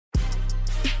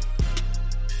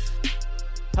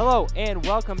Hello and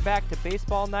welcome back to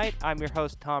Baseball Night. I'm your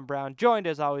host, Tom Brown, joined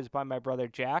as always by my brother,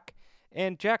 Jack.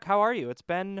 And Jack, how are you? It's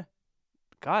been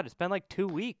like 2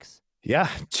 weeks. Yeah,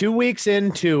 2 weeks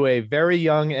into a very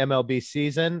young MLB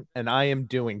season, and I am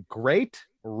doing great,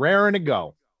 raring to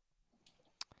go.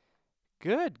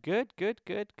 Good, good, good,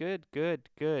 good, good, good,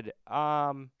 good.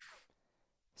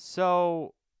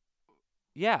 So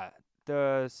yeah,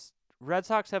 Red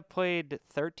Sox have played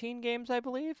 13 games, I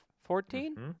believe.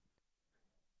 14? Mm-hmm.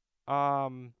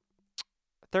 Um,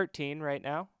 13 right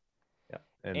now, Yeah,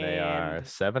 and they are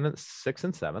and 6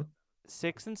 and 7.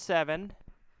 6 and 7.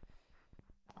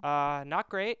 Not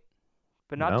great,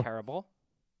 but not No, terrible.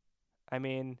 I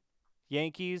mean,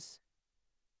 Yankees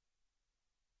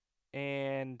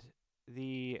and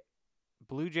the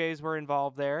Blue Jays were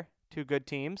involved there. Two good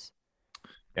teams.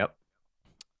 yep.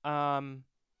 Um,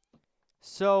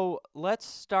 so let's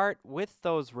start with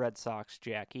those Red Sox,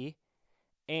 Jackie.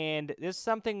 And this is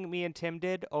something me and Tim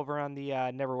did over on the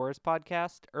Never Worse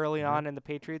podcast early Mm-hmm. on in the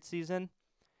Patriots season,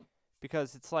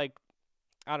 because it's like,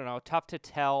 I don't know, tough to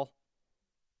tell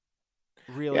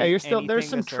Yeah, really you're still there's anything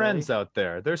some this early. trends out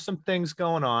there. There's some things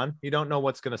going on. You don't know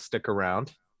what's going to stick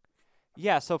around.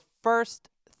 Yeah, so first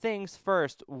things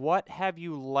first, what have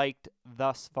you liked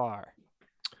thus far?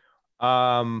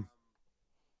 Um,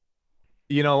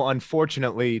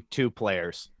 unfortunately, two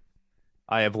players.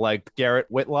 I have liked Garrett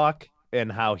Whitlock and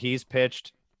how he's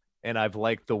pitched, and I've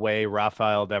liked the way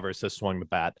Rafael Devers has swung the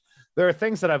bat. There are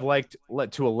things that I've liked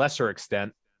to a lesser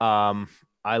extent.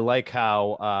 I like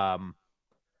how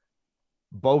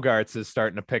Bogarts is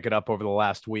starting to pick it up over the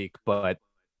last week, but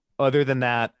other than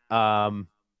that,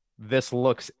 this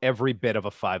looks every bit of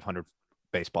a 500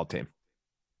 baseball team,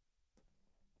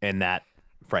 and that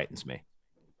frightens me.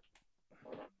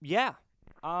 Yeah.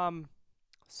 Um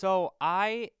so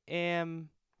I am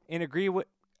in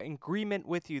agreement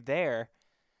with you there.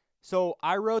 So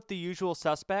I wrote the usual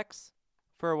suspects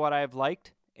for what I've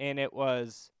liked, and it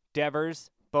was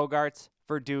Devers, Bogarts,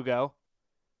 Verdugo.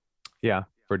 Yeah,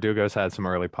 Verdugo's had some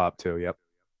early pop too. Yep.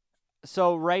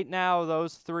 So right now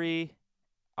those three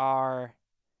are,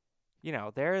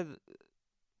 they're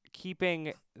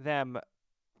keeping them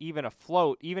even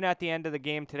afloat, even at the end of the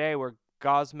game today where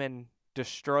Gosman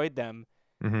destroyed them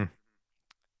Mm-hmm.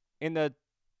 in the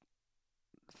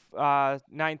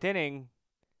ninth inning.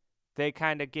 They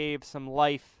kind of gave some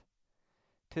life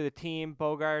to the team.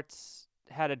 Bogarts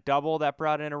had a double that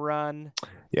brought in a run.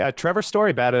 Yeah, Trevor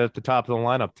Story batted at the top of the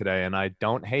lineup today, and I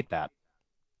don't hate that.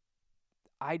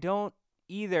 I don't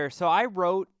either. So I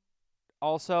wrote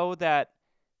also that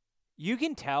you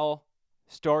can tell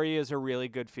Story is a really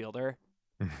good fielder,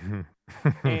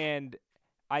 and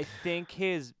I think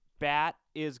his bat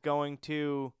is going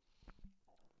to.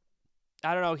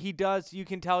 I don't know. He does. You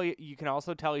can tell. You can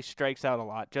also tell he strikes out a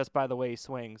lot just by the way he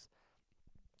swings.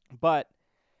 But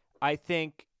I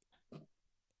think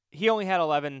he only had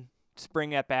 11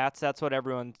 spring at bats. That's what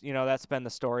everyone. That's been the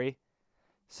story.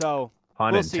 So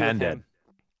Pun we'll see with intended. him.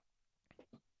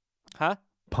 Huh?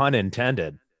 Pun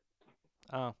intended.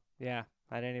 Oh, yeah.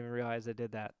 I didn't even realize I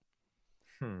did that.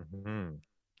 Hmm.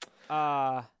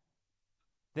 Uh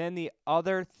then the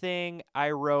other thing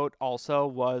I wrote also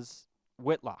was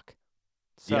Whitlock.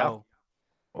 Yeah. So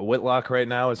Whitlock right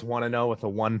now is 1-0 with a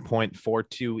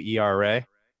 1.42 ERA.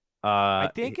 I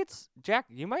think it's Jack,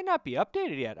 you might not be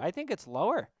updated yet. I think it's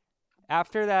lower.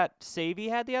 After that save he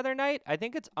had the other night, I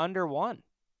think it's under 1.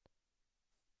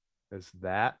 Is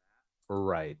that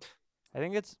right? I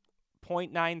think it's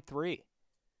 0.93.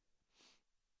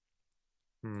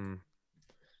 Hmm. Um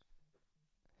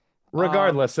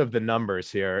Regardless of the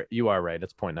numbers here, you are right.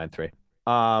 It's 0.93.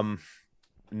 Um,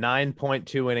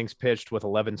 9.2 innings pitched with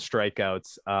 11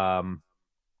 strikeouts.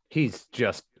 He's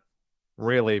just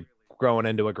really growing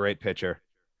into a great pitcher.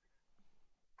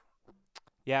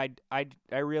 yeah, I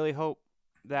really hope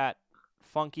that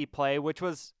funky play, which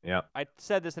was, Yeah. I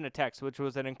said this in a text, which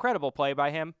was an incredible play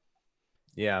by him.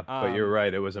 Yeah. But you're Um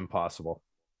right. It was impossible.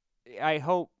 I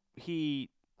hope he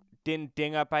didn't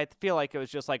ding up. I feel like it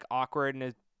was just like awkward and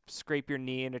it scrape your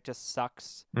knee and it just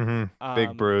sucks. Mm-hmm. Big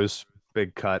Um, bruise,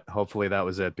 big cut. Hopefully that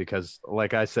was it because,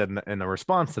 like I said in the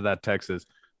response to that text, is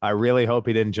I really hope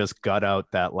he didn't just gut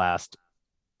out that last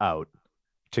out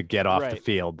to get off the right.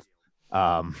 field,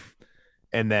 um,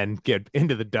 and then get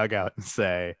into the dugout and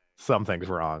say something's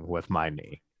wrong with my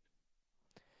knee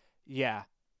Yeah.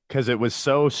 because it was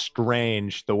so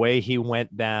strange the way he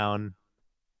went down.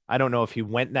 I don't know if he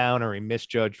went down or he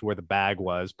misjudged where the bag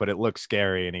was, but it looked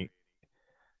scary.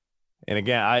 And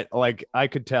again, I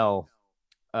could tell.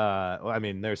 I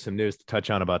mean, there's some news to touch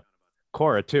on about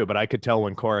Cora too, but I could tell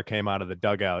when Cora came out of the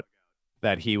dugout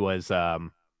that he was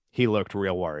he looked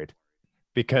real worried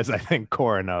because I think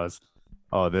Cora knows,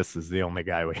 oh, this is the only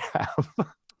guy we have.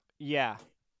 Yeah.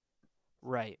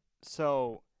 Right.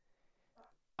 So,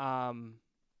 um,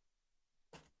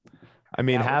 I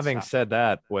mean, that would having suck. said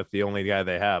that, with the only guy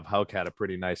they have, Houck had a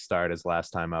pretty nice start his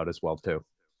last time out as well, too.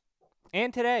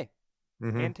 And today.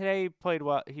 Mm-hmm. And today he played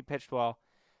well. He pitched well.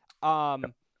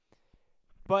 Um,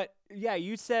 but yeah,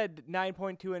 you said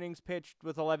 9.2 innings pitched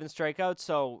with 11 strikeouts.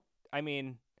 So, I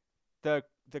mean, the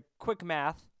quick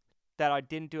math that I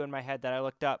didn't do in my head that I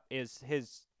looked up is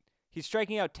he's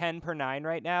striking out 10 per 9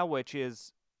 right now, which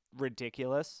is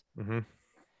ridiculous. Mm-hmm.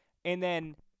 And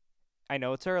then I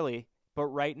know it's early, but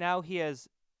right now he has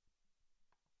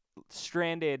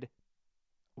stranded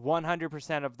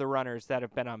 100% of the runners that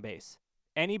have been on base.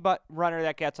 Any but runner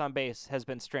that gets on base has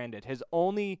been stranded. His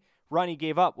only run he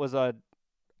gave up was a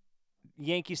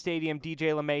Yankee Stadium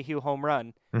DJ LeMahieu home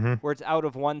run Mm-hmm. where it's out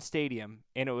of one stadium,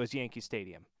 and it was Yankee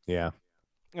Stadium. Yeah.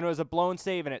 And it was a blown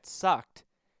save, and it sucked.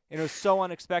 And it was so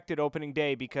unexpected opening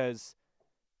day because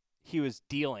he was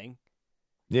dealing.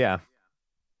 Yeah.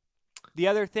 The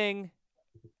other thing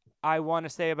I want to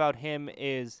say about him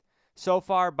is so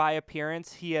far by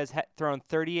appearance, he has thrown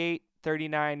 38,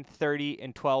 39, 30,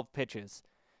 and 12 pitches.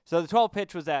 So the 12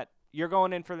 pitch was that you're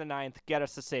going in for the ninth, get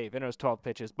us a save, and it was 12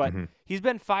 pitches. But Mm-hmm. he's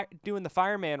been doing the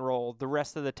fireman role the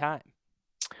rest of the time.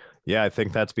 Yeah, I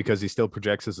think that's because he still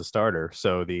projects as a starter.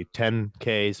 So the 10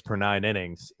 Ks per 9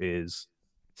 innings is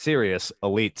serious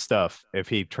elite stuff if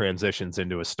he transitions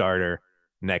into a starter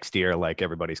next year, like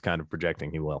everybody's kind of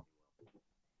projecting he will.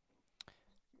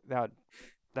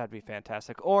 That'd be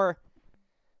fantastic. Or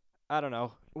I don't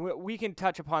know. We can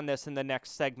touch upon this in the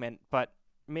next segment, but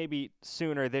maybe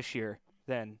sooner this year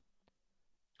than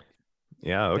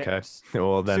Yeah, okay. th-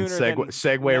 Well, then sooner than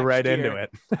segue right next into year.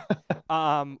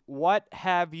 it. What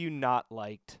have you not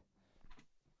liked?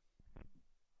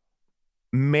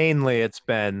 Mainly it's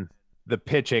been the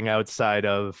pitching outside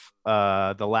of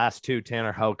the last two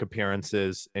Tanner Houck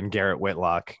appearances and Garrett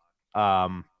Whitlock.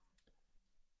 Um,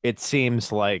 it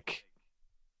seems like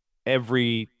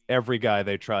every guy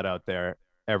they trot out there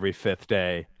every fifth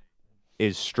day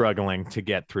is struggling to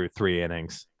get through 3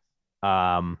 innings.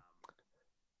 Um,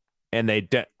 and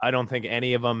I don't think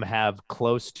any of them have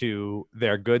close to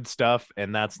their good stuff,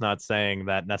 and that's not saying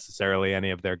that necessarily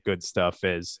any of their good stuff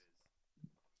is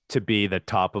to be the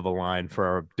top of the line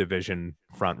for a division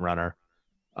front runner.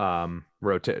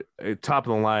 Rotate top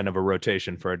of the line of a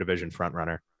rotation for a division front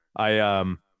runner.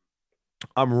 I'm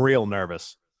real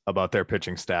nervous about their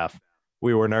pitching staff.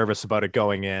 We were nervous about it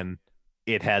going in.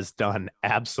 It has done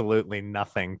absolutely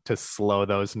nothing to slow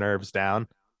those nerves down.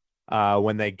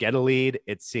 When they get a lead,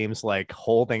 it seems like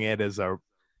holding it is a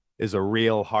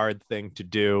real hard thing to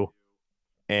do.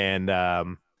 And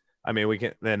I mean, we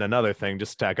can. Then another thing,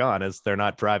 just tack on, is they're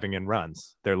not driving in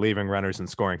runs; they're leaving runners in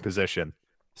scoring position.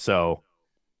 So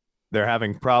they're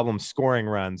having problems scoring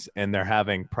runs, and they're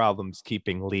having problems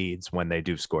keeping leads when they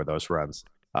do score those runs.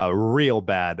 A real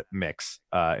bad mix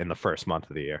in the first month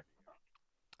of the year.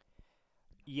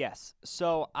 Yes.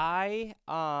 So I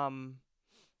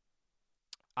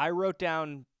wrote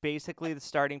down basically the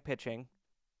starting pitching,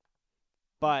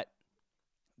 but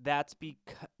that's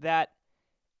because that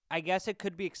I guess it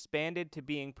could be expanded to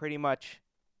being pretty much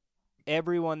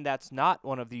everyone that's not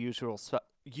one of the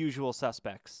usual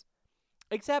suspects.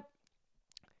 Except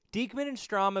Diekman and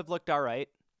Strom have looked all right.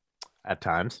 At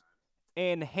times.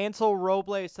 And Hansel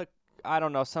Robles, I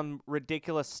don't know, some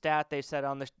ridiculous stat they said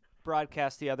on the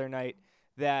broadcast the other night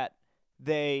that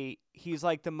he's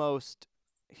like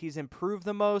he's improved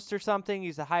the most or something.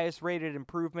 He's the highest rated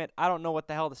improvement. I don't know what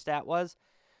the hell the stat was.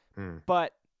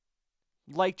 But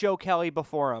like Joe Kelly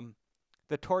before him,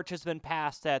 the torch has been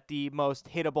passed at the most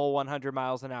hittable 100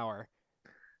 miles an hour.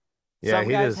 Yeah, Some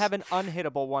guys have an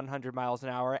unhittable 100 miles an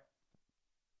hour,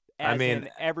 in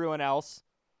everyone else.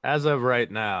 As of right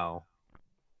now,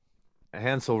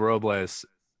 Hansel Robles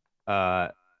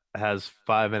has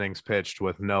 5 innings pitched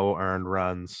with no earned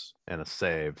runs and a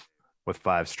save with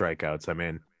 5 strikeouts. I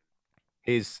mean,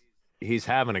 he's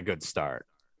having a good start.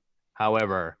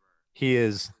 However, he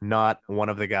is not one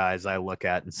of the guys I look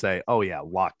at and say, "Oh yeah,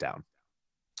 lockdown."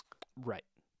 Right.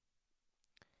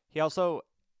 He also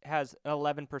has an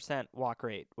 11% walk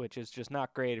rate, which is just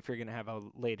not great if you're going to have a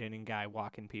late inning guy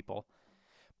walking people.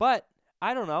 But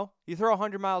I don't know. You throw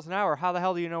 100 miles an hour, how the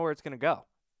hell do you know where it's going to go?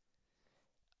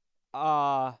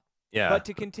 Yeah. But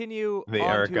to continue the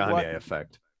on Eric to Gagne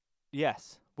effect.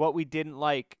 Yes, what we didn't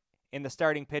like in the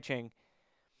starting pitching.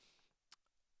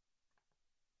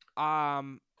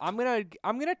 I'm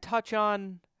gonna touch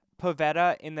on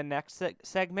Pavetta in the next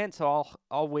segment, so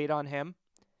I'll wait on him.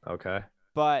 Okay.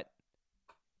 But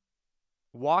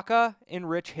Waka and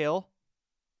Rich Hill.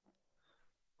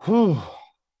 Whew.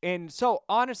 And so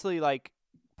honestly, like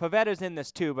Pavetta's in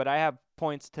this too, but I have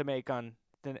points to make on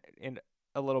in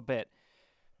a little bit.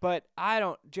 But I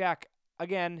don't, Jack.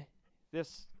 Again,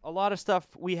 this a lot of stuff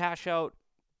we hash out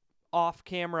off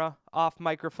camera, off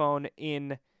microphone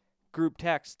in group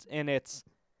text, and it's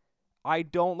I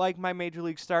don't like my major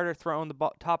league starter throwing the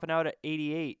ball, topping out at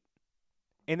 88,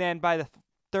 and then by the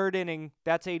third inning,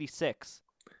 that's 86.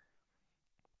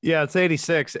 Yeah, it's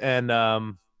 86,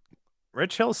 and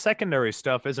Rich Hill's secondary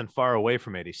stuff isn't far away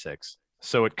from 86.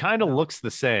 So it kind of No. looks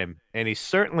the same. And he's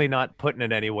certainly not putting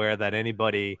it anywhere that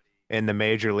anybody in the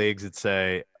major leagues would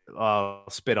say, oh,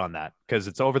 spit on that, because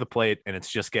it's over the plate and it's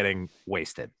just getting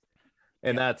wasted.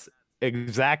 And Yeah. that's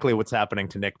exactly what's happening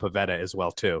to Nick Pivetta as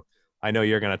well, too. I know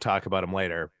you're going to talk about him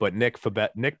later, but Nick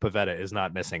Pivetta is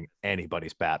not missing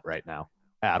anybody's bat right now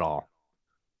at all.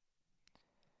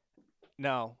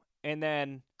 No. And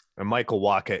then And Michael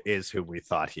Wacha is who we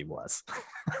thought he was.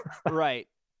 right,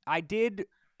 I did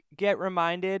get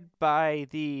reminded by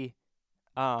the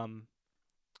um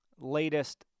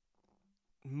latest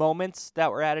moments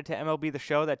that were added to MLB The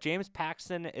Show that James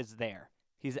Paxton is there.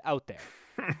 He's out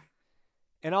there.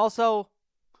 And also,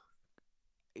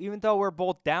 even though we're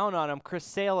both down on him, Chris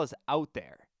Sale is out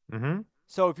there. Mm-hmm.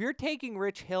 So if you're taking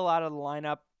Rich Hill out of the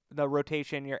lineup, the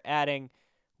rotation, you're adding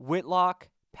Whitlock,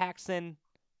 Paxton,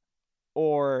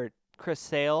 or Chris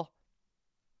Sale.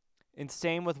 And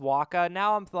same with Waka.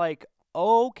 Now I'm like,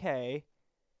 okay.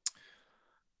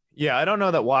 Yeah, I don't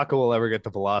know that Waka will ever get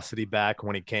the velocity back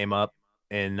when he came up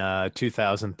in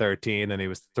 2013 and he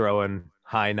was throwing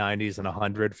high 90s and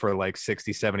 100 for like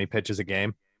 60, 70 pitches a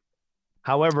game.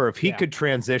 However, if he Yeah. could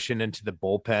transition into the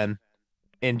bullpen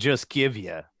and just give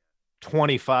you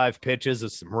 25 pitches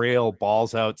of some real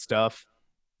balls out stuff,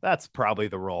 that's probably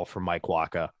the role for Mike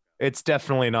Waka. It's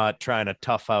definitely not trying to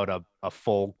tough out a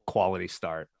full quality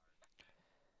start.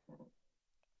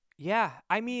 Yeah.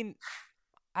 I mean,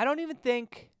 I don't even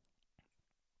think.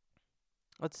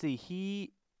 Let's see.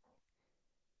 He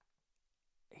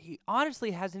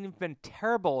honestly hasn't even been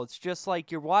terrible. It's just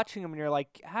like you're watching him and you're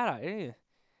like,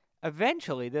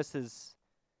 eventually this is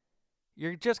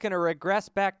you're just going to regress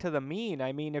back to the mean.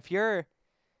 I mean, if your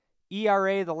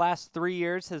ERA the last 3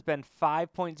 years has been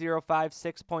 5.05,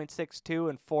 6.62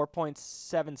 and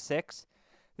 4.76,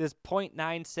 this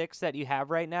 .96 that you have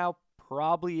right now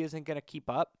probably isn't going to keep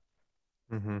up.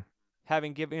 Mm-hmm.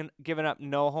 Having given up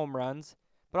no home runs,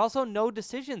 but also no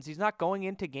decisions. He's not going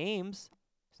into games.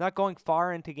 He's not going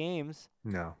far into games.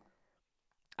 No.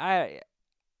 I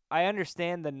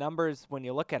understand the numbers when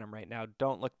you look at him right now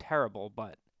don't look terrible,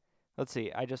 but let's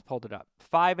see. I just pulled it up.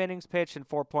 5 innings pitched and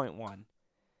 4.1.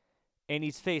 And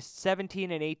he's faced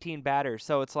 17 and 18 batters.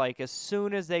 So it's like as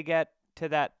soon as they get to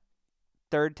that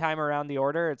third time around the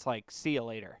order, it's like, see you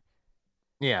later.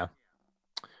 Yeah.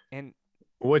 And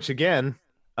Which again,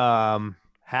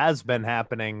 has been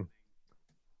happening,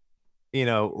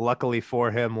 luckily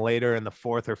for him later in the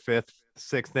fourth or fifth,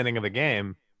 sixth inning of the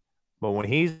game. But when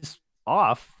he's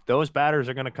off, those batters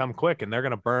are going to come quick and they're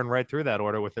going to burn right through that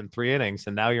order within 3 innings.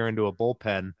 And now you're into a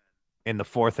bullpen in the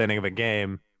fourth inning of a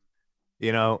game,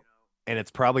 and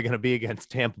it's probably going to be against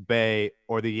Tampa Bay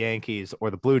or the Yankees or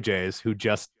the Blue Jays, who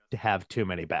just have too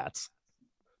many bats.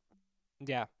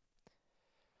 yeah.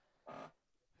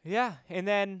 Yeah. And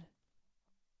then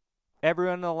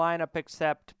everyone in the lineup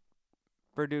except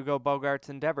Verdugo, Bogarts,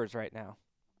 and Devers right now.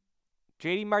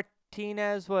 JD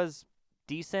Martinez was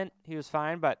decent. He was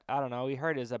fine, but I don't know. He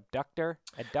hurt his adductor,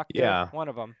 Yeah. one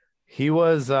of them. He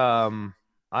was I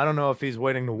don't know if he's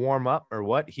waiting to warm up or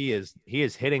what. He is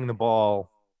hitting the ball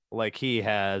like he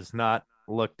has not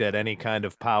looked at any kind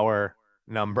of power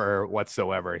number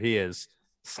whatsoever. He is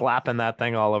slapping that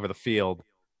thing all over the field,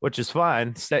 which is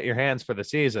fine. Set your hands for the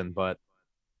season, but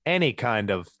any kind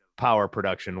of power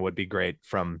production would be great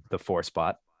from the 4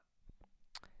 spot.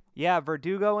 Yeah,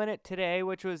 Verdugo in it today,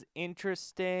 which was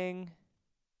interesting.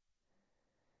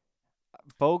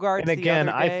 Bogarts And again,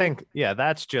 the other I day. think, yeah,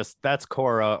 that's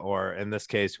Cora, or in this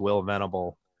case, Will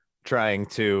Venable trying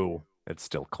to, it's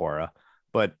still Cora,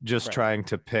 but just Right. trying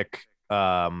to pick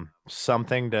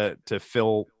something to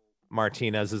fill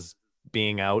Martinez's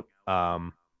being out.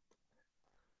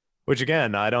 Which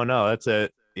again, I don't know.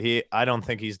 I don't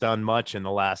think he's done much in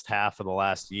the last half of the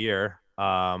last year.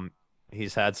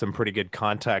 He's had some pretty good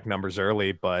contact numbers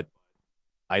early, but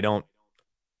I don't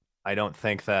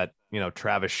think that,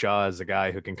 Travis Shaw is a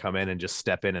guy who can come in and just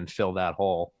step in and fill that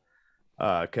hole.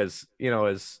 Because,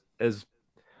 as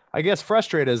I guess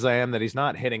frustrated as I am that he's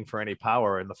not hitting for any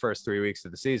power in the first 3 weeks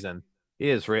of the season, he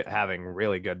is having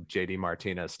really good JD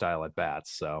Martinez style at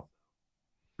bats. So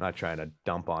not trying to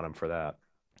dump on him for that.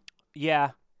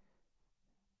 Yeah.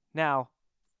 Now,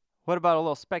 what about a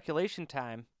little speculation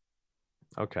time?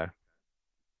 Okay.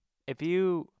 If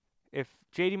you if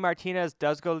JD Martinez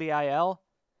does go to the IL,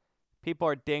 people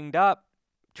are dinged up.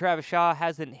 Travis Shaw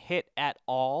hasn't hit at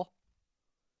all.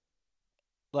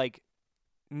 Like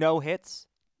no hits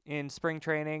in spring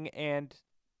training and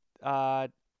uh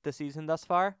the season thus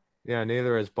far. Yeah,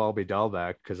 neither is Balby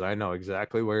Dahlback because I know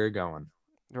exactly where you're going.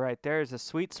 Right, there's a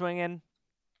sweet swinging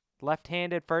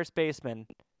left-handed first baseman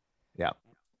Yeah.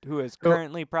 who is So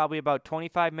currently probably about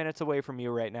 25 minutes away from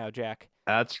you right now, Jack.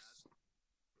 that's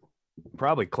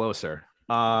probably closer.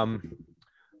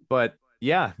 But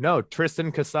yeah, no,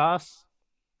 Tristan Casas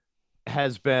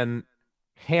has been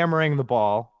hammering the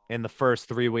ball in the first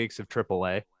 3 weeks of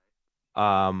AAA.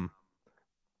 Um,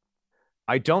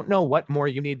 I don't know what more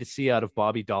you need to see out of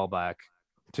Bobby Dahlback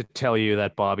to tell you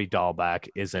that Bobby Dahlback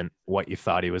isn't what you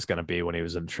thought he was going to be when he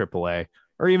was in AAA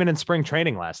or even in spring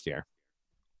training last year.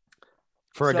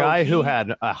 For a So guy who he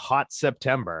had a hot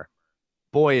September,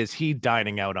 boy, is he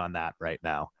dining out on that right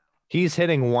now. He's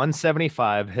hitting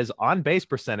 175. His on base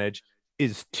percentage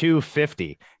is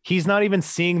 250. He's not even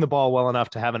seeing the ball well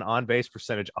enough to have an on base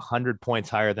percentage 100 points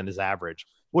higher than his average,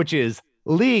 which is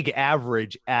league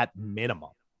average at minimum.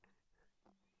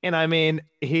 And I mean,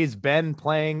 he's been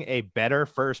playing a better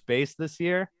first base this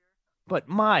year. But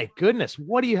my goodness,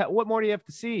 what more do you have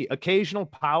to see? Occasional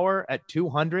power at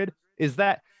 200? Is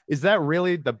that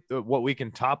really the what we can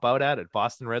top out at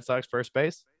Boston Red Sox first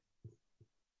base?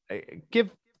 Give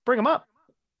Bring him up.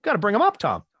 Got to bring him up,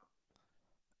 Tom.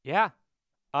 yeah.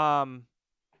 Um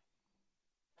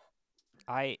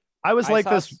I I was I like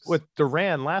saw this with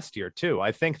Duran last year too.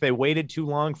 I think they waited too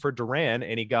long for Duran,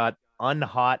 and he got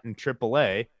unhot in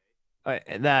AAA.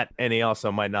 And he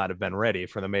also might not have been ready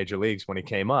for the major leagues when he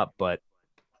came up. But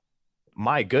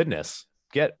my goodness,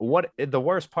 get what the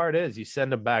worst part is you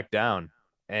send him back down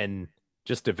and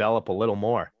just develop a little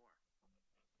more.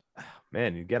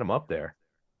 Man, you get him up there.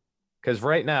 Because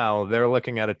right now they're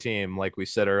looking at a team, like we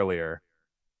said earlier,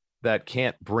 that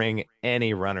can't bring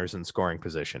any runners in scoring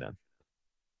position in.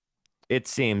 It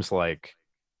seems like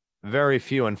very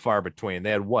few and far between. They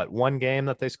had what, one game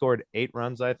that they scored 8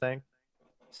 runs, I think?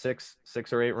 Six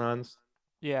or 8 runs.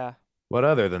 yeah. But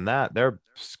other than that, they're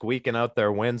squeaking out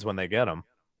their wins when they get them.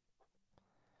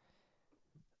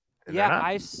 And they're Yeah, not,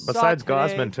 I saw besides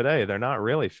Gosman today today, they're not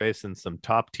really facing some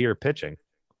top tier pitching.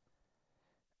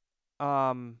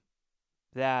 um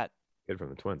that Kid from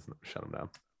the Twins, shut them down.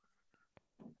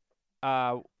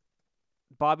 uh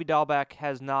Bobby Dahlbeck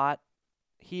has not.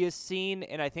 He has seen,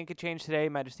 and I think it changed today.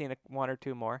 Might have seen one or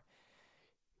two more.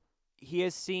 He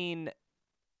has seen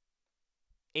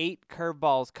 8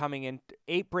 curveballs coming in,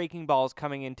 8 breaking balls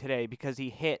coming in today because he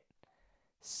hit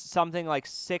something like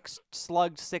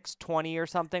slugged 620 or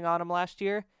something on him last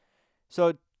year.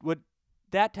 So what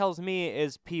that tells me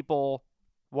is people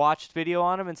watched video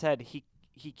on him and said he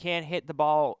can't hit the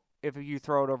ball if you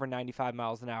throw it over 95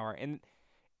 miles an hour. And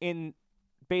in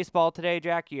baseball today,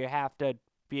 Jack, you have to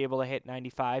be able to hit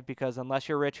 95 because unless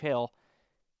you're Rich Hill,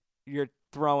 you're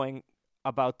throwing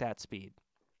about that speed.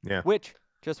 Yeah. Which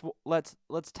just let's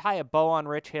tie a bow on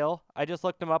Rich Hill. I just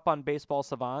looked him up on Baseball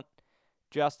Savant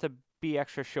just to be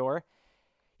extra sure.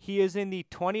 He is in the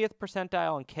 20th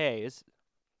percentile in Ks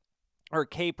or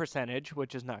K percentage,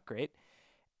 which is not great.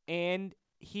 And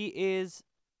he is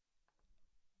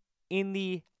in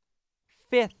the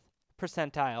 5th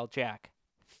percentile, Jack.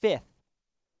 5th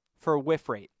for whiff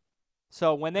rate.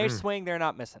 So when they swing, they're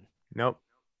not missing. Nope.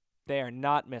 They are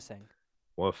not missing.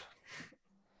 Woof.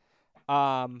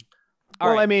 All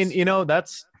well, right. I mean,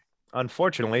 that's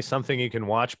unfortunately something you can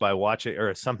watch by watching,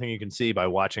 or something you can see by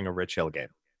watching a Rich Hill game,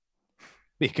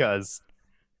 because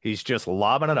he's just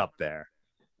lobbing it up there.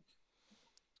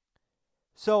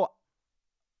 So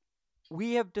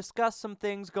we have discussed some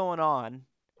things going on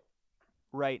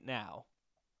right now.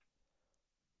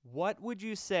 What would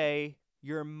you say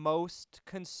you're most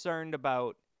concerned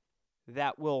about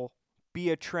that will be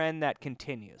a trend that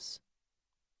continues?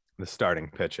 The starting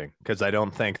pitching, because I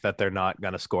don't think that they're not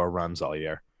going to score runs all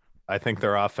year. I think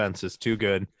their offense is too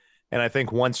good. And I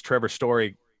think once Trevor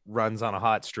Story runs on a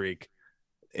hot streak,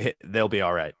 they'll be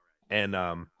all right. And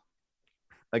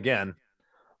again,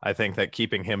 I think that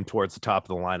keeping him towards the top of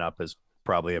the lineup is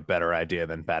probably a better idea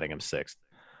than batting him sixth.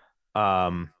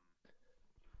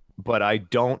 But I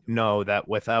don't know that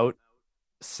without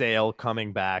Sale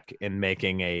coming back and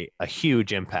making a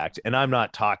huge impact, and I'm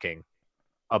not talking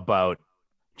about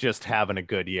just having a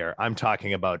good year. I'm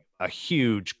talking about a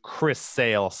huge Chris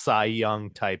Sale, Cy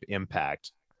Young type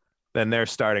impact. Then their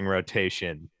starting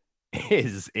rotation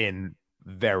is in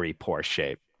very poor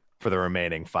shape. for the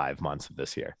remaining 5 months of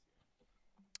this year.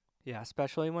 Yeah,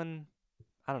 especially when,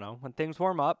 I don't know, when things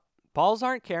warm up. Balls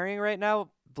aren't carrying right now.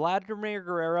 Vladimir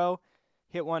Guerrero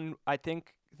hit one, I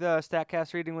think the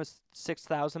StatCast reading was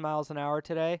 6,000 miles an hour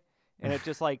today, and it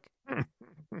just like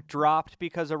dropped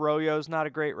because Arroyo's not a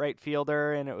great right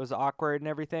fielder, and it was awkward and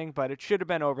everything, but it should have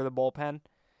been over the bullpen.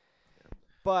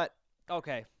 But,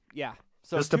 okay, yeah.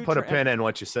 So Just to put a pin in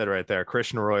what you said right there,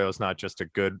 Christian Arroyo is not just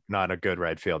not a good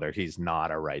right fielder. He's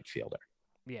not a right fielder.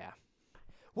 Yeah.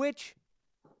 Which,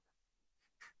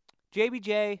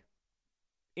 JBJ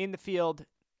in the field,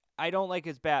 I don't like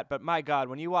his bat, but my God,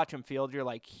 when you watch him field, you're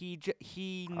like, he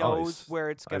knows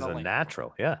where it's going to land. He's a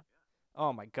natural, yeah.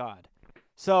 Oh, my God.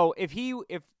 So if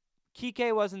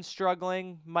Kike wasn't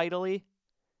struggling mightily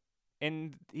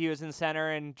and he was in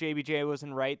center and JBJ was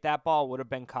in right, that ball would have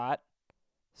been caught.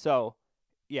 So,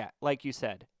 yeah, like you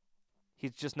said,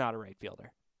 he's just not a right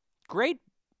fielder. Great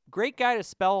guy to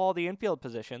spell all the infield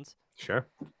positions. Sure.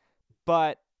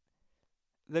 But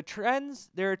the trends,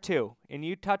 there are two, and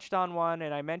you touched on one,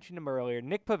 and I mentioned him earlier,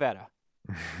 Nick Pivetta.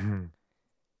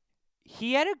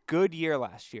 He had a good year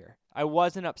last year. I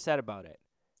wasn't upset about it.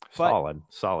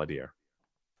 Solid year.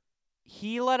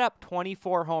 He let up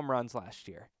 24 home runs last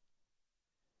year.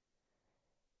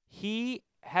 He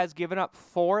has given up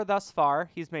 4 thus far.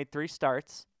 He's made 3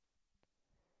 starts.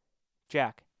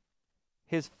 Jack,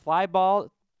 his fly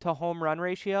ball to home run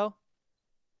ratio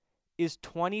is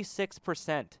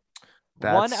 26%.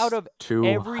 That's 1 out of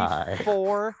every high.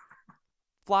 4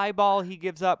 fly ball he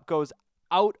gives up goes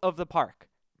out of the park.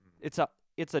 It's a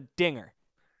dinger.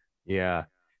 Yeah.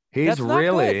 He's That's not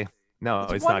really good. no,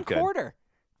 It's he's one not good. quarter.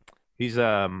 He's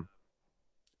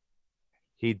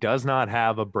he does not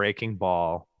have a breaking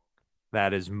ball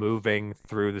that is moving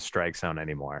through the strike zone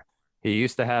anymore. He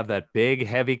used to have that big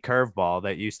heavy curveball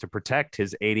that used to protect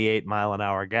his 88 mile an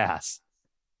hour gas.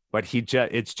 But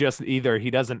it's just either he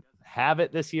doesn't have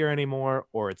it this year anymore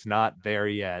or it's not there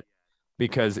yet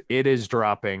because it is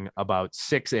dropping about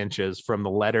 6 inches from the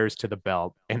letters to the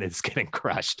belt and it's getting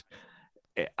crushed.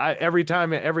 Every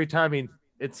time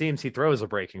it seems he throws a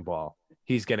breaking ball,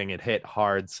 he's getting it hit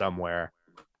hard somewhere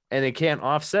and they can't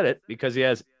offset it because he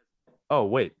has, oh,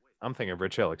 wait, I'm thinking of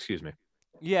Rich Hill, excuse me.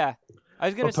 Yeah. I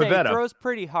was going to say he throws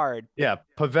pretty hard. Yeah,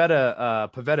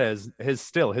 Pivetta is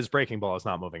his breaking ball is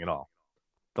not moving at all.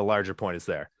 The larger point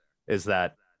is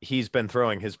that he's been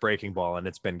throwing his breaking ball and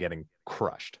it's been getting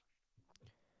crushed.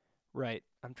 Right.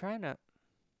 I'm trying to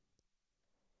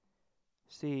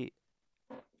see.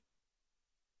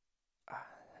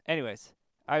 Anyways,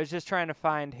 I was just trying to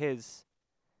find his.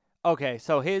 Okay,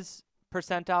 so his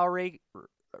percentile rate.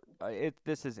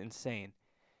 This is insane.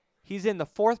 He's in the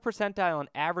 4th percentile on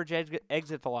average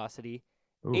exit velocity,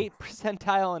 Ooh. 8th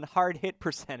percentile in hard hit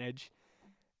percentage,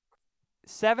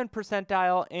 7th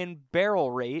percentile in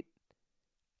barrel rate,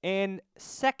 and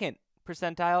 2nd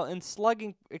percentile in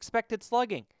expected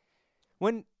slugging.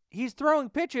 When he's throwing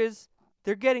pitches,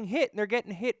 they're getting hit, and they're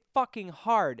getting hit fucking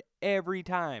hard every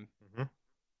time. Mm-hmm.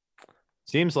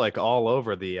 Seems like all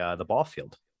over the ball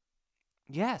field.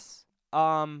 Yes.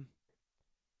 God,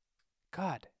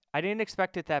 I didn't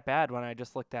expect it that bad when I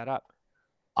just looked that up.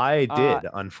 I did.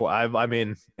 I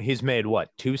mean, he's made what,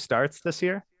 2 starts this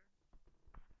year?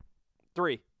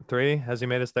 3. 3? Has he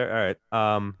made us there? All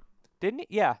right. Didn't he?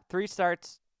 Yeah, 3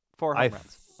 starts, 4 home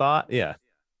runs. Thought, yeah.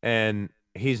 And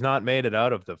he's not made it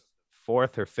out of the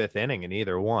 4th or 5th inning in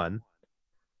either one.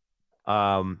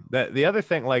 The other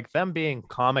thing, like them being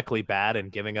comically bad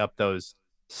and giving up those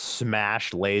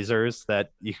smash lasers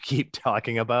that you keep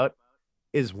talking about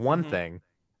is one thing,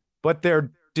 but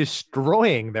they're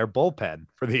destroying their bullpen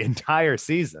for the entire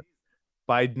season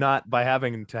by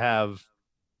having to have.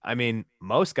 I mean,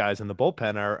 most guys in the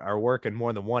bullpen are working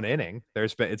more than 1 inning.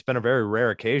 It's been a very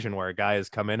rare occasion where a guy has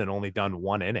come in and only done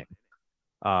 1 inning.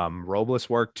 Robles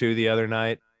worked 2 the other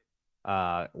night.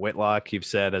 Whitlock, you've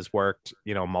said, has worked,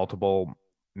 multiple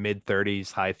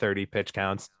mid-30s, high 30 pitch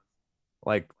counts.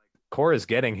 Like, Cora is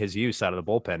getting his use out of the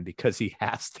bullpen because he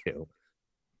has to.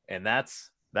 And that's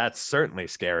certainly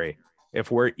scary if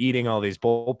we're eating all these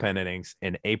bullpen innings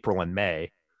in April and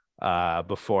May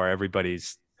before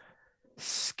everybody's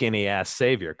skinny ass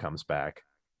savior comes back.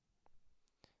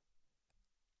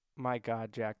 My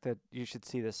God, Jack, that you should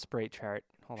see this spray chart.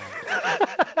 Hold on.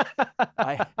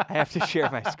 I have to share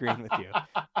my screen with you.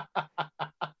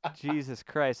 Jesus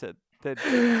Christ, the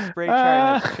spray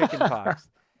chart has chicken pox.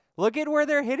 Look at where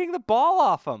they're hitting the ball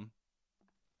off them.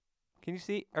 Can you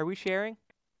see? Are we sharing?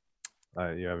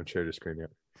 You haven't shared your screen yet.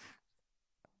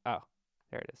 Oh,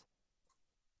 there it is.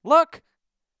 Look.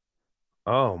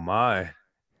 Oh my.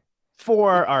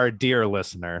 For our dear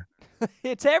listener.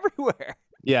 It's everywhere.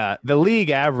 Yeah, the league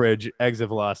average exit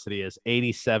velocity is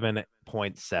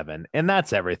 87.7, and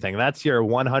that's everything. That's your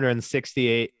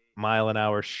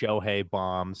 168-mile-an-hour Shohei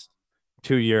bombs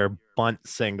to your bunt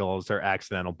singles or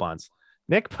accidental bunts.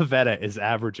 Nick Pivetta is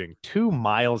averaging 2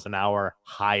 miles an hour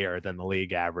higher than the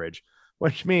league average,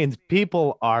 which means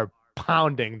people are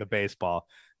pounding the baseball.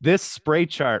 This spray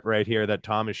chart right here that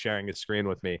Tom is sharing his screen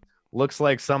with me looks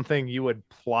like something you would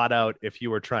plot out if you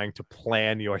were trying to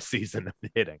plan your season of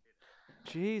hitting.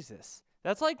 Jesus.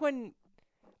 That's like when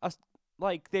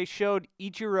like they showed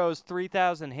Ichiro's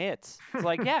 3,000 hits. It's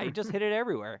like, yeah, he just hit it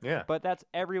everywhere. Yeah. But that's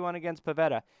everyone against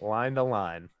Pavetta. Line to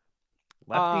line.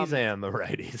 Lefties Um, and the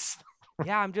righties.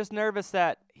 yeah, I'm just nervous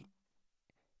that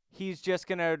he's just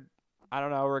going to, I don't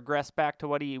know, regress back to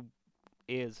what he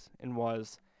is and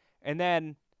was. And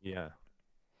then, Yeah.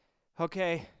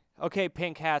 okay,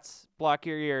 pink hats, block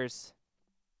your ears.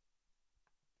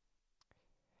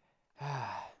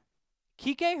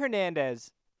 Kike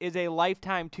Hernandez is a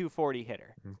lifetime 240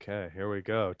 hitter. Okay, here we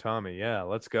go. Tommy, yeah,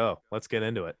 let's go. Let's get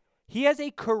into it. He has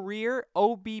a career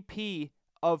OBP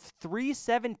of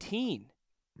 317.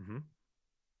 Mm-hmm.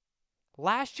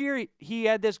 Last year, he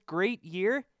had this great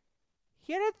year.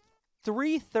 He had a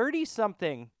 330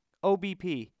 something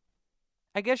OBP.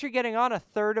 I guess you're getting on a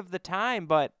third of the time,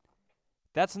 but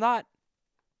that's not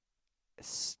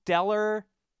stellar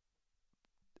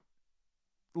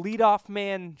leadoff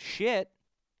man shit.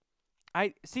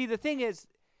 I see. The thing is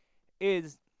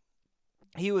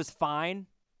he was fine,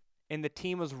 and the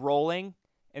team was rolling,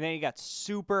 and then he got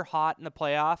super hot in the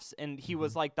playoffs, and he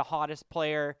was like the hottest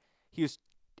player. He was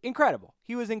incredible.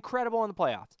 He was incredible in the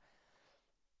playoffs.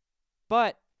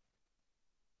 But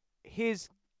his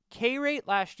K rate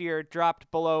last year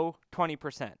dropped below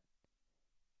 20%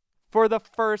 for the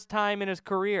first time in his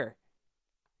career.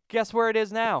 Guess where it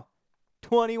is now?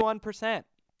 21%.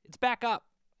 It's back up.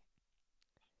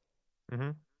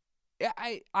 Mm-hmm.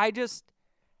 I just,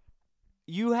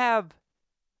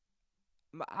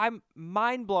 I'm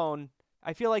mind blown.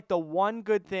 I feel like the one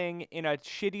good thing in a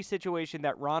shitty situation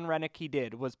that Ron Renicky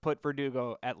did was put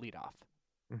Verdugo at leadoff.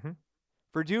 Mm-hmm.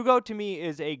 Verdugo to me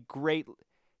is a great.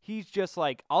 He's just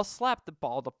like, I'll slap the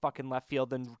ball to fucking left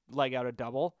field and leg out a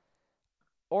double,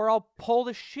 or I'll pull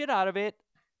the shit out of it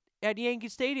at Yankee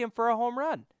Stadium for a home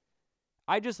run.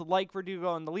 I just like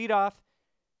Verdugo in the leadoff,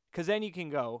 because then you can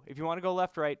go, if you want to go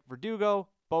left, right, Verdugo,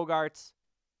 Bogarts,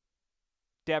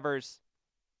 Devers,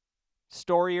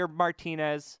 Story or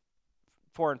Martinez,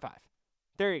 4 and 5.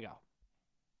 There you go.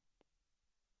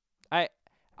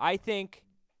 I think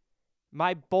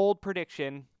my bold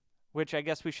prediction, which I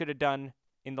guess we should have done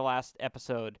in the last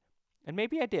episode, and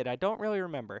maybe I did, I don't really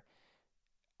remember.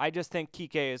 I just think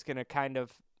Kike is going to kind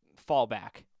of fall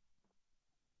back.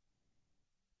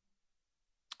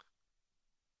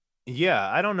 Yeah,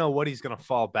 I don't know what he's going to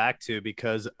fall back to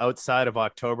because outside of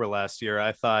October last year,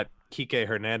 I thought Kike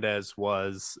Hernandez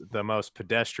was the most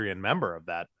pedestrian member of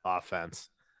that offense.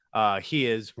 He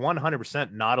is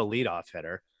 100% not a leadoff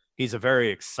hitter. He's a very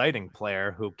exciting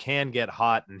player who can get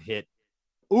hot and hit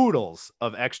oodles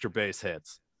of extra base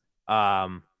hits. I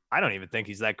don't even think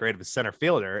he's that great of a center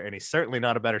fielder, and he's certainly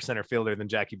not a better center fielder than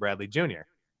Jackie Bradley Jr.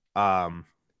 Um,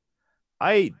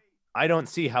 I I don't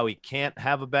see how he can't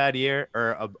have a bad year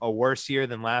or a worse year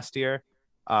than last year,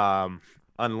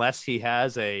 unless he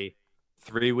has a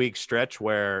 3 week stretch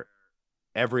where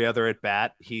every other at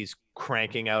bat he's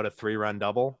cranking out a 3-run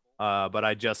double. But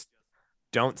I just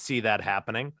don't see that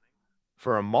happening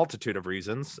for a multitude of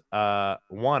reasons.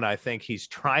 One, I think he's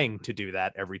trying to do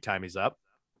that every time he's up,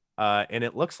 and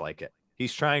it looks like it.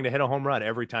 He's trying to hit a home run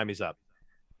every time he's up.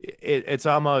 It's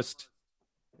almost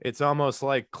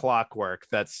like clockwork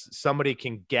that somebody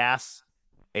can gas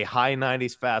a high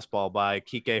 90s fastball by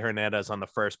Kike Hernandez on the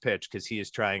first pitch because he is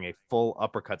trying a full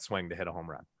uppercut swing to hit a home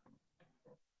run.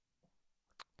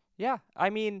 Yeah,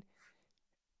 I mean,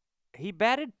 he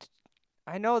batted.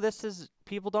 I know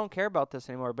people don't care about this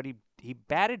anymore, but he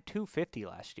batted 250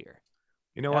 last year.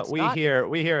 You know what?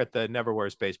 We here at the Never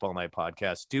Wears Baseball Night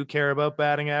podcast do care about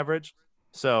batting average.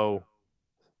 So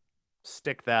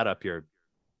stick that up your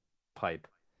pipe.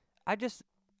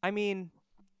 I mean,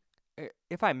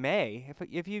 if I may,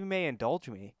 if you may indulge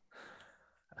me,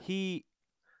 I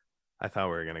thought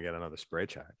we were going to get another spray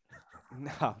chart.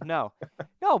 No,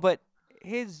 but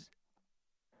his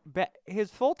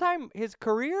his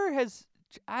career has,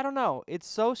 I don't know, it's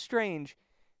so strange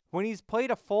when he's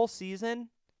played a full season,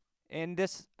 and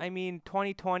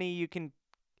 2020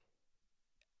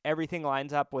 everything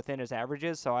lines up within his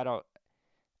averages, so I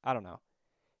don't know.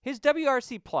 His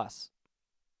WRC plus,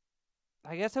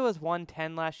 I guess it was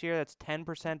 110 last year. That's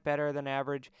 10% better than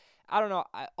average. I don't know.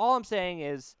 All I'm saying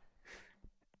is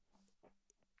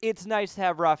it's nice to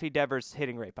have Rafi Devers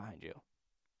hitting right behind you.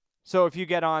 So if you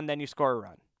get on, then you score a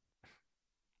run.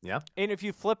 Yeah. And if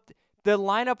you flipped, the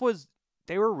lineup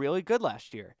they were really good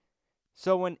last year.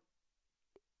 So when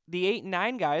the 8 and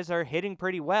 9 guys are hitting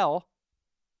pretty well,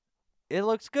 it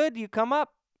looks good. You come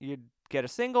up, you get a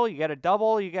single, you get a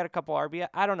double, you get a couple RBI.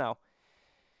 I don't know.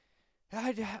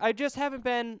 I just haven't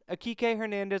been a Kike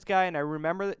Hernandez guy, and I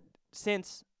remember that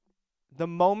since the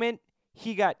moment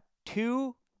he got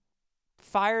too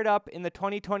fired up in the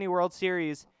 2020 World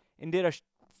Series and did a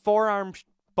forearm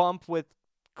bump with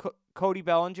Cody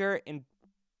Bellinger and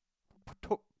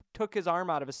took his arm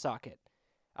out of his socket.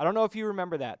 I don't know if you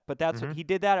remember that, but that's what he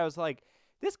did. That I was like,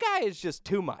 this guy is just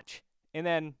too much. And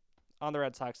then on the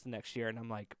Red Sox the next year, and I'm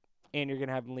like, and you're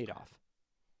gonna have him lead off.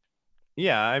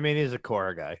 Yeah, I mean, he's a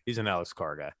Cora guy. He's an Alex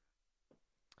Cora guy.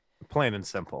 Plain and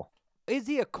simple. Is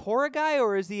he a Cora guy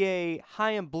or is he a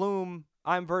high and bloom?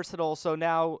 I'm versatile, so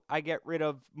now I get rid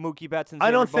of Mookie Betts and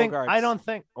Xander Bogaerts. I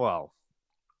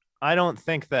don't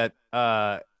think that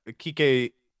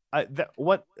Kike.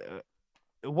 What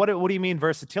do you mean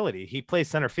versatility? He plays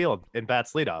center field and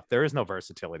bats leadoff. There is no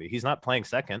versatility. He's not playing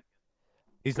second.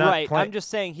 He's not right. playing. I'm just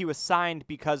saying he was signed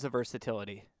because of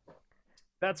versatility.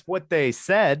 That's what they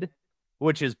said,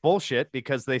 which is bullshit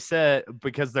because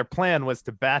their plan was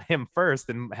to bat him first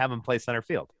and have him play center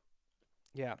field.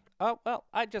 Yeah. Oh, well,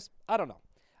 I don't know.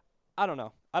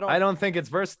 I don't think it's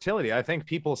versatility. I think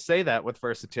people say that with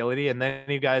versatility, and then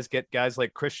you guys get guys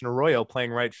like Christian Arroyo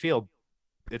playing right field.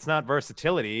 It's not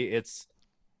versatility. It's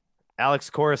Alex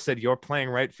Cora said, "You're playing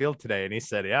right field today," and he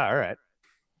said, "Yeah, all right."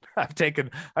 I've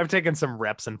taken some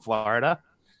reps in Florida.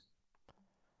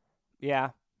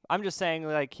 Yeah. I'm just saying,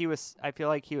 like, I feel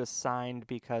like he was signed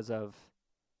because of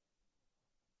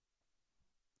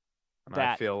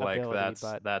that. I feel like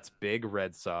ability, that's big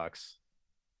Red Sox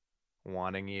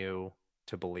wanting you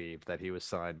to believe that he was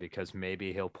signed because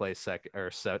maybe he'll play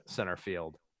center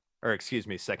field, or excuse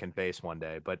me, second base one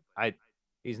day. But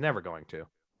he's never going to.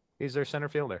 He's their center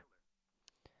fielder.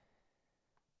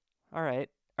 All right.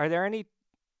 Are there any?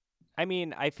 I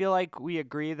mean, I feel like we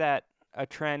agree that a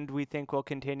trend we think will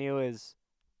continue is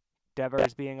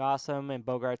Devers being awesome and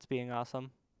Bogaerts being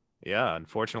awesome. Yeah,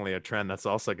 unfortunately, a trend that's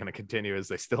also going to continue is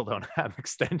they still don't have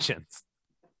extensions.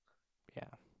 Yeah.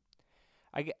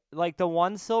 I get, like the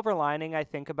one silver lining I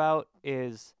think about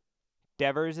is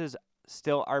Devers is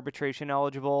still arbitration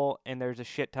eligible and there's a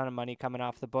shit ton of money coming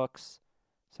off the books.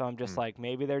 So I'm just like,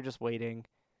 maybe they're just waiting.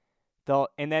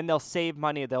 They'll save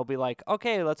money. They'll be like,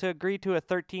 okay, let's agree to a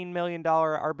 $13 million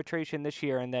arbitration this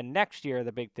year, and then next year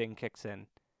the big thing kicks in.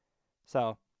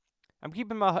 So I'm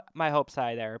keeping my hopes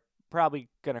high there. Probably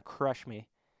gonna crush me.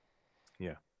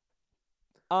 Yeah.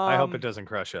 I hope it doesn't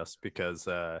crush us because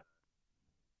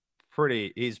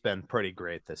he's been pretty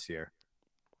great this year.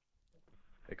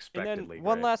 Expectedly and then great.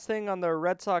 one last thing on the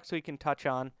Red Sox we can touch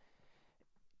on,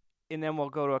 and then we'll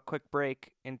go to a quick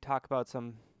break and talk about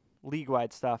some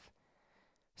league-wide stuff.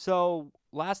 So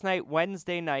last night,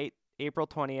 Wednesday night, April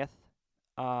 20th,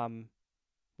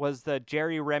 was the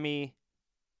Jerry Remy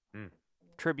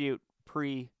tribute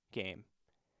pre-game.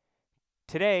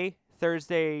 Today,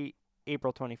 Thursday,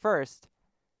 April 21st,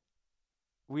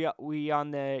 we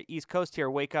on the East Coast here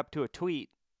wake up to a tweet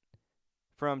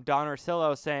from Don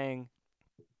Orsillo saying,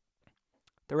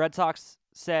 the Red Sox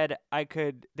said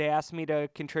they asked me to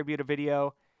contribute a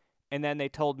video, and then they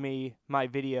told me my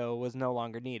video was no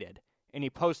longer needed. And he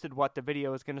posted what the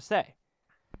video was going to say.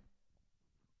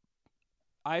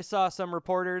 I saw some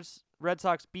reporters, Red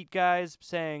Sox beat guys,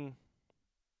 saying,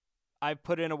 I've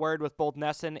put in a word with both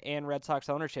Nesson and Red Sox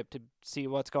ownership to see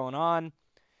what's going on.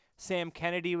 Sam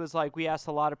Kennedy was like, we asked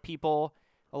a lot of people,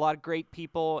 a lot of great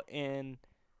people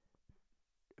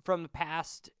from the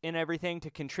past and everything to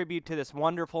contribute to this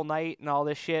wonderful night and all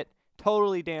this shit.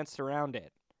 Totally danced around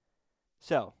it.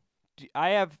 So, I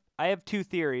have two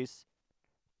theories,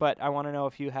 but I want to know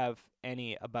if you have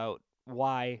any about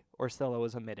why Orsillo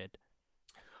was omitted.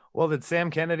 Well, did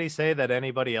Sam Kennedy say that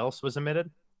anybody else was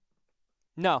omitted?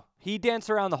 No, he danced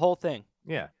around the whole thing.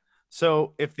 Yeah.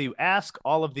 So if you ask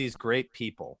all of these great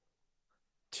people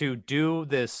to do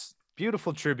this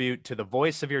beautiful tribute to the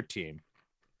voice of your team,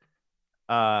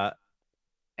 and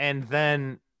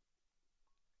then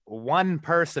one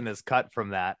person is cut from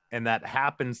that, and that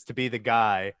happens to be the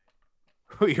guy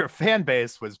who your fan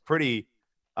base was pretty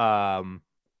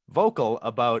vocal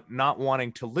about not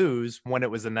wanting to lose when it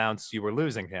was announced you were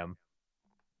losing him.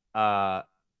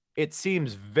 It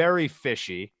seems very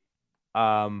fishy.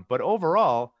 But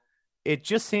overall, it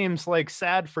just seems like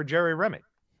sad for Jerry Remy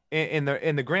in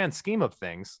the grand scheme of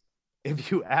things.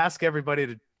 If you ask everybody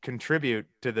to contribute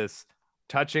to this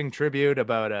touching tribute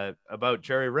about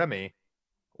Jerry Remy,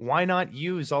 why not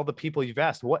use all the people you've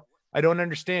asked? What I don't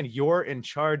understand. You're in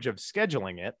charge of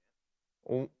scheduling it.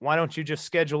 Why don't you just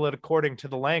schedule it according to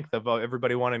the length of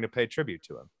everybody wanting to pay tribute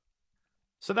to him?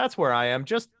 So that's where I am.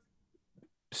 Just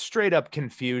straight up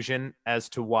confusion as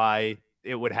to why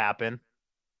it would happen.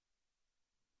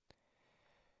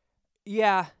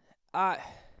 Yeah, uh,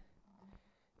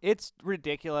 it's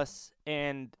ridiculous.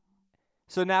 And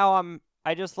so now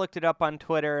I just looked it up on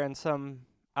Twitter, and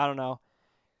I don't know,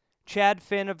 Chad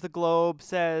Finn of the Globe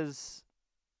says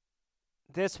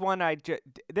this one.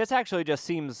 This actually just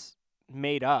seems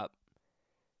made up.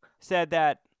 Said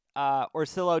that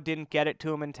Orsillo didn't get it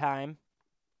to him in time.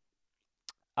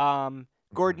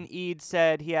 Gordon Eade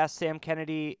said he asked Sam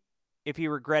Kennedy if he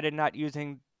regretted not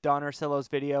using Don Orsillo's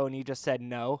video, and he just said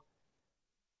no.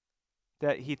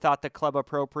 That he thought the club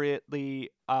appropriately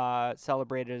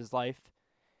celebrated his life.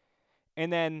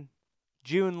 And then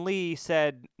June Lee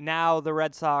said now the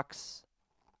Red Sox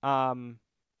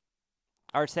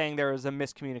are saying there was a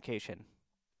miscommunication.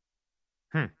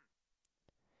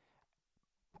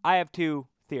 I have two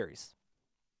theories.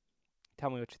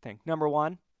 Tell me what you think. Number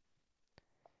one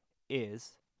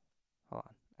is, hold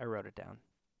on, I wrote it down.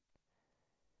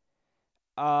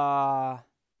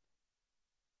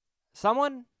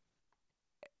 Someone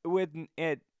with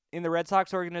it in the Red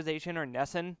Sox organization or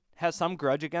Nesson has some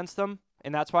grudge against them,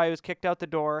 and that's why he was kicked out the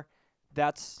door.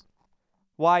 That's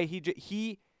why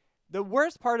he. The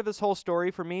worst part of this whole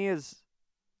story for me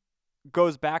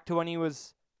goes back to when he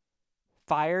was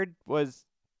fired. Was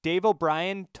Dave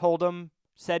O'Brien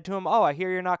said to him, "Oh, I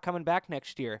hear you're not coming back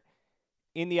next year,"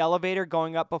 in the elevator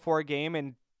going up before a game,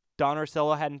 and Don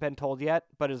Orsillo hadn't been told yet,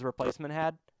 but his replacement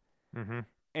had. Mm-hmm.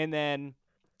 And then,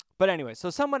 but anyway,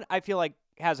 so someone I feel like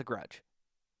has a grudge.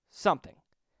 Something.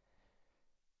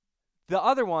 The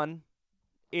other one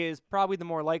is probably the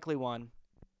more likely one.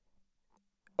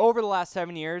 Over the last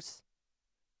 7 years,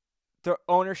 the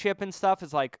ownership and stuff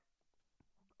is like,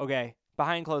 okay,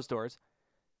 behind closed doors,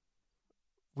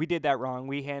 we did that wrong.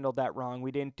 We handled that wrong.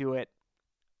 We didn't do it.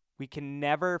 We can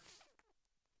never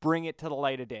bring it to the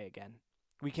light of day again.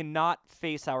 We cannot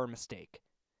face our mistake.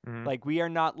 Mm-hmm. Like, we are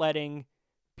not letting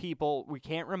people, we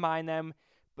can't remind them.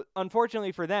 But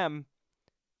unfortunately for them,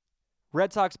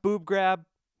 Red Sox boob grab,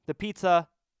 the pizza,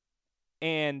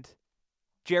 and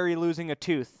Jerry losing a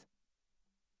tooth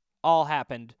all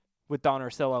happened with Don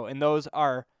Orsillo, and those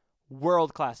are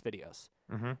world-class videos.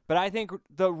 Mm-hmm. But I think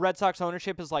the Red Sox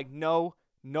ownership is like, no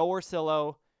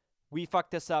Orsillo, we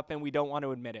fucked this up, and we don't want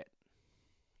to admit it.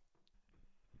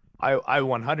 I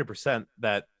 100%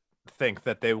 think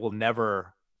that they will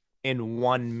never in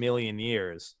 1 million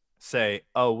years say,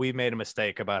 oh, we made a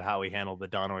mistake about how we handled the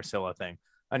Don Orsillo thing,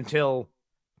 until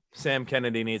Sam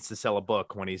Kennedy needs to sell a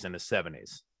book when he's in his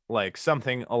 70s, like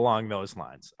something along those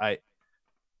lines. I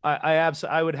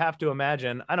would have to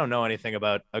imagine. I don't know anything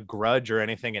about a grudge or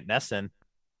anything at Nesson,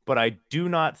 but I do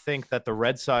not think that the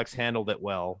Red Sox handled it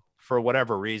well for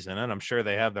whatever reason, and I'm sure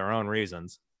they have their own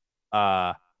reasons.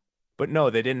 But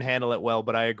no, they didn't handle it well.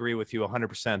 But I agree with you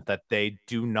 100% that they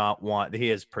do not want.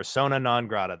 He is persona non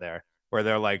grata there, where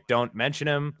they're like, don't mention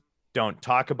him, don't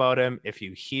talk about him. If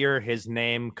you hear his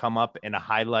name come up in a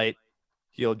highlight,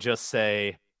 you'll just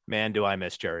say, "Man, do I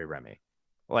miss Jerry Remy?"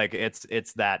 Like it's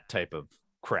that type of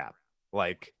crap.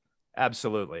 Like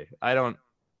absolutely, I don't,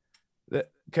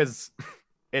 because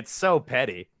it's so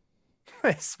petty,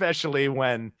 especially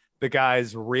when the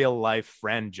guy's real life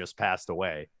friend just passed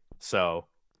away. So.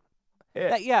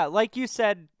 Yeah, like you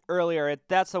said earlier,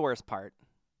 that's the worst part.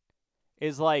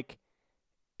 Is like,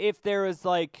 if there was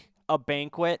like a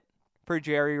banquet for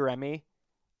Jerry Remy,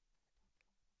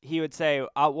 he would say,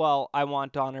 well, I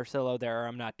want Don Orsillo there, or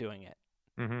I'm not doing it.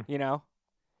 Mm-hmm. You know?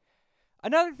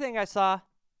 Another thing I saw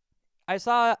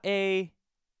a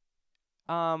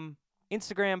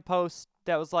Instagram post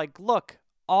that was like, look,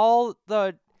 all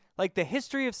the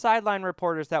history of sideline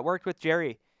reporters that worked with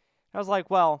Jerry. I was like,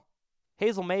 well,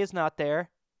 Hazel May's not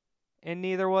there, and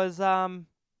neither was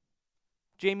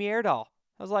Jamie Erdahl.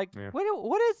 I was like, yeah.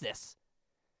 what is this?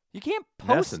 You can't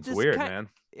post Nesson's this weird, man.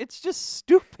 It's just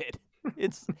stupid.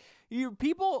 It's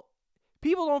people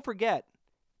don't forget.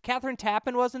 Catherine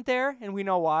Tappan wasn't there, and we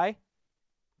know why.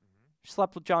 She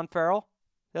slept with John Farrell.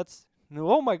 That's,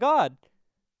 oh my God.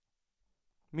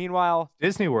 Meanwhile,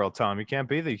 Disney World, Tom, you can't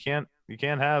be there. You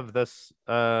can't have this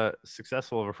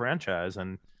successful of a franchise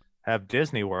and have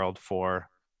Disney World for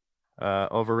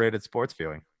overrated sports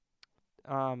viewing.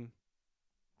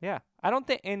 Yeah, I don't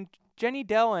think. And Jenny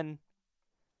Dell and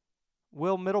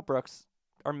Will Middlebrooks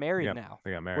are married now.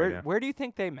 They got married. Where do you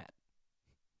think they met?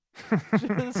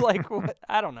 It's like, what?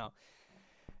 I don't know.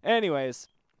 Anyways,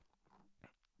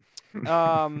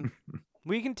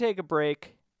 we can take a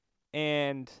break,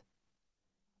 and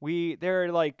we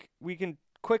can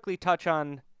quickly touch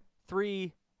on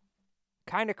 3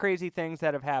 kind of crazy things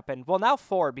that have happened. Well, now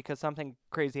 4 because something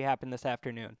crazy happened this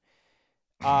afternoon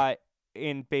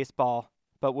in baseball,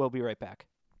 but we'll be right back.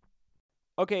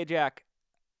 Okay, Jack.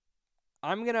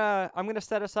 I'm gonna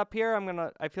set us up here.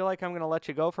 I feel like I'm gonna let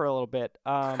you go for a little bit.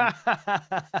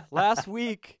 Last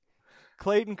week,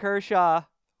 Clayton Kershaw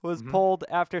was pulled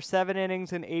after 7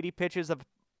 innings and 80 pitches of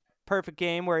perfect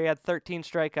game where he had 13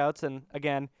 strikeouts, and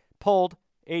again, pulled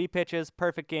 80 pitches,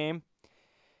 perfect game.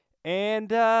 And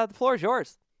the floor is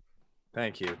yours.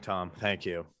 Thank you, Tom. Thank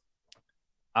you.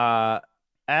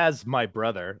 As my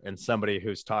brother and somebody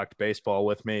who's talked baseball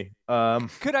with me,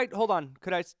 Could I hold on?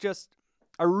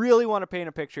 I really want to paint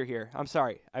a picture here. I'm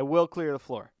sorry. I will clear the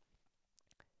floor.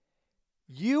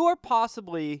 You are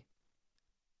possibly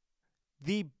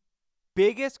the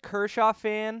biggest Kershaw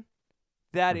fan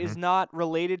that is not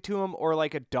related to him or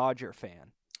like a Dodger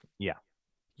fan. Yeah.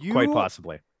 Quite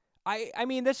possibly. I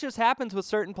mean, this just happens with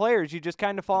certain players. You just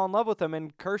kind of fall in love with them.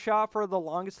 And Kershaw, for the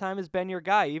longest time, has been your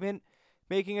guy. Even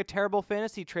making a terrible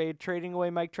fantasy trade, trading away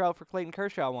Mike Trout for Clayton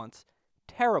Kershaw once.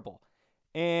 Terrible.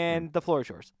 And the floor is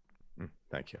yours.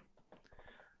 Thank you.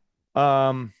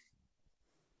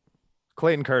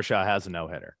 Clayton Kershaw has a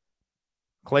no-hitter.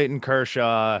 Clayton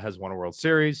Kershaw has won a World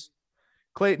Series.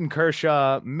 Clayton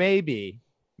Kershaw, maybe,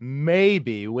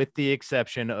 with the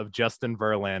exception of Justin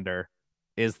Verlander,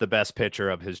 is the best pitcher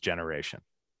of his generation.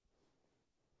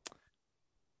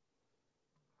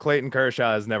 Clayton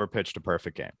Kershaw has never pitched a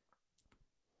perfect game.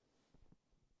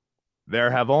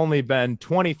 There have only been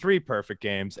 23 perfect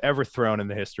games ever thrown in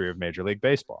the history of Major League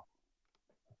Baseball.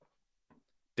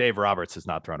 Dave Roberts has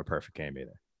not thrown a perfect game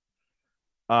either.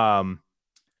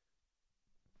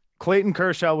 Clayton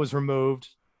Kershaw was removed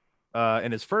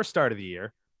in his first start of the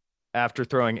year after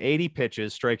throwing 80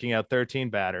 pitches, striking out 13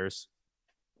 batters,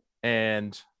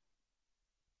 and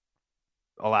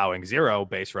allowing 0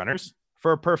 base runners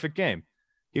for a perfect game.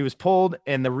 He was pulled,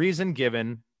 and the reason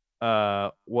given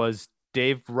was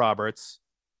Dave Roberts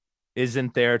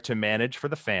isn't there to manage for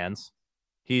the fans.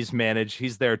 He's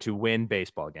there to win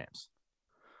baseball games.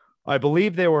 I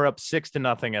believe they were up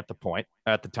 6-0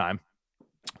 at the time.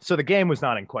 So the game was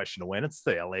not in question to win. It's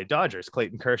the LA Dodgers.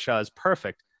 Clayton Kershaw is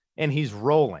perfect, and he's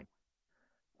rolling.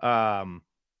 So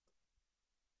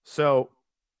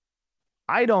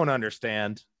I don't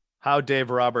understand how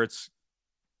Dave Roberts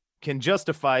can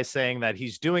justify saying that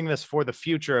he's doing this for the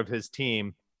future of his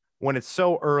team when it's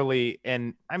so early.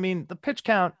 And I mean, the pitch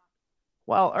count,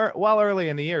 while early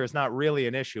in the year, is not really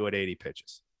an issue at 80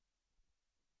 pitches.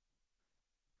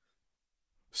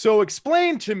 So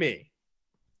explain to me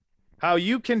how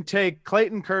you can take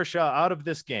Clayton Kershaw out of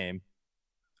this game,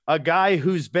 a guy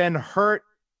who's been hurt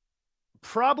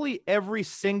probably every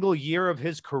single year of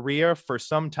his career for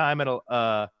some time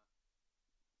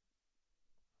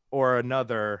or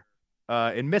another,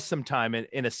 and missed some time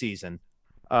in a season,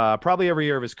 probably every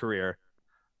year of his career,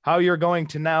 how you're going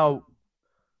to now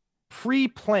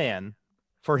pre-plan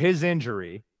for his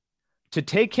injury to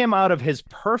take him out of his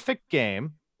perfect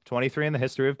game, 23 in the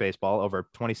history of baseball, over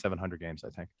 2,700 games, I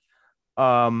think.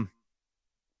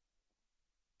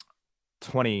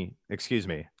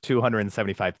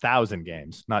 275,000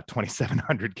 games, not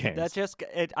 2,700 games.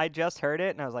 I just heard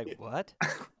it and I was like, what?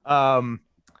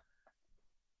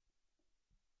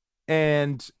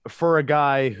 And for a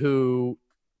guy who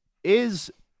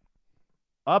is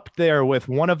up there with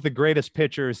one of the greatest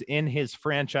pitchers in his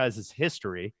franchise's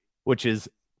history, which is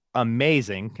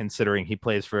amazing considering he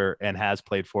plays for and has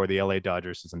played for the LA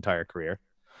Dodgers his entire career,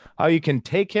 how you can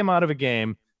take him out of a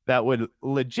game that would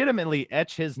legitimately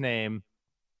etch his name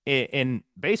in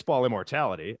baseball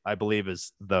immortality, I believe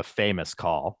is the famous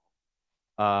call,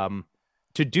 to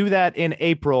do that in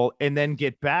April and then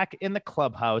get back in the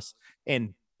clubhouse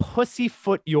and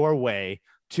pussyfoot your way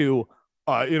to,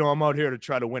 I'm out here to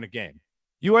try to win a game.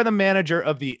 You are the manager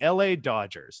of the LA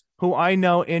Dodgers, who I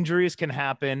know injuries can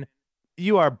happen.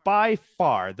 You are by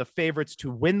far the favorites to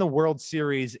win the World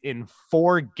Series in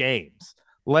 4 games,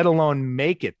 let alone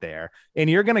make it there. And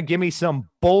you're going to give me some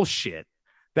bullshit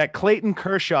that Clayton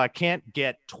Kershaw can't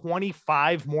get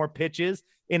 25 more pitches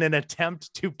in an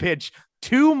attempt to pitch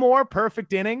 2 more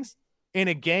perfect innings in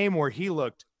a game where he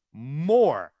looked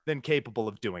more than capable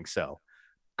of doing so.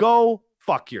 Go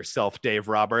fuck yourself, Dave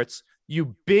Roberts,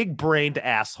 you big-brained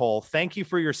asshole. Thank you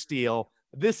for your steal.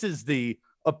 This is the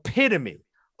epitome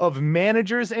of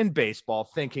managers in baseball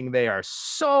thinking they are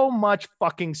so much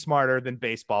fucking smarter than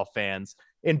baseball fans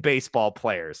and baseball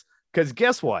players. Because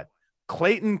guess what?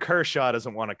 Clayton Kershaw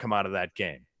doesn't want to come out of that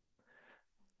game.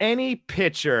 any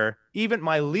pitcher, even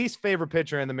my least favorite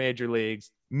pitcher in the major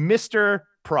leagues, Mr.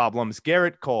 Problems,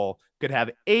 Garrett Cole, could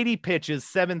have 80 pitches,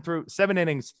 7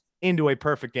 innings into a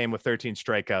perfect game with 13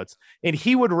 strikeouts. And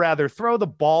he would rather throw the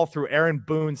ball through Aaron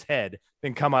Boone's head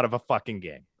than come out of a fucking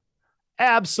game.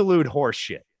 Absolute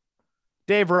horseshit.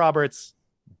 Dave Roberts,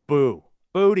 boo.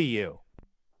 Boo to you.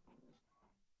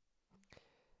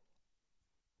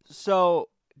 So,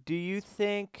 do you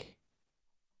think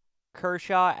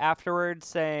Kershaw afterwards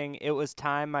saying it was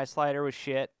time, my slider was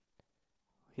shit?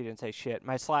 He didn't say shit.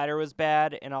 My slider was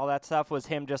bad and all that stuff was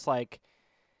him just like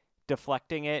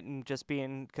deflecting it and just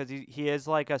being, because he is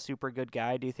like a super good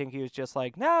guy. Do you think he was just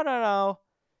like, no, no, no,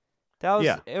 that was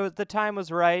Yeah. it was the time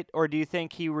was right, or do you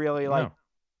think he really like? No.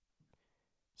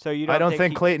 So you I don't don't think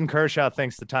think he? Clayton Kershaw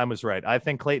thinks the time was right. I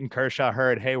think Clayton Kershaw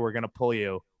heard, hey, we're going to pull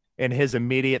you. And his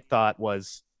immediate thought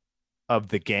was of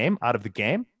the game, out of the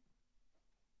game.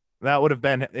 That would have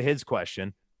been his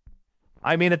question.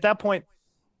 I mean, at that point,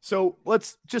 so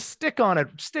let's just stick on it.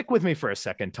 Stick with me for a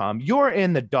second, Tom. You're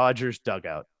in the Dodgers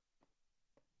dugout.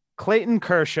 Clayton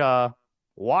Kershaw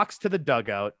walks to the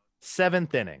dugout,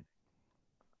 7th inning.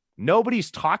 Nobody's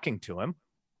talking to him.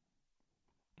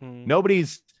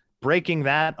 Nobody's breaking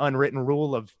that unwritten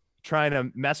rule of trying to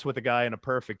mess with a guy in a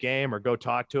perfect game or go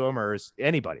talk to him or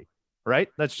anybody, right?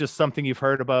 That's just something you've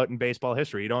heard about in baseball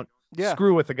history. You don't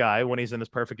screw with a guy when he's in his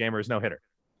perfect game or his no-hitter.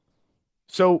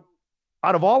 So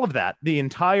out of all of that, the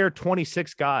entire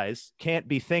 26 guys can't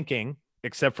be thinking,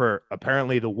 except for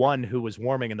apparently the one who was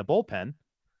warming in the bullpen,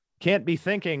 can't be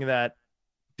thinking that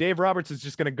Dave Roberts is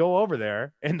just going to go over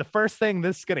there. And the first thing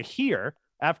this is going to hear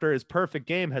after his perfect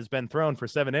game has been thrown for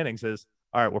 7 innings is,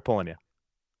 all right, we're pulling you.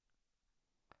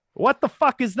 What the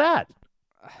fuck is that?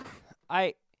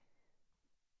 I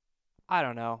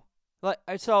don't know.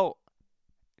 So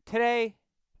today,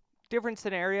 different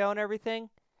scenario and everything.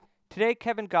 Today,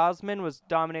 Kevin Gausman was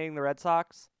dominating the Red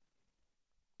Sox,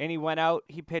 and he went out.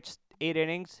 He pitched 8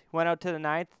 innings. Went out to the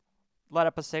 9th, let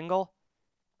up a single,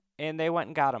 and they went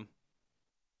and got him.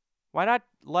 Why not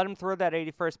let him throw that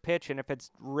 81st pitch? And if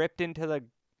it's ripped into the,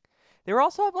 they were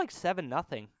also up like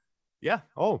 7-0. Yeah.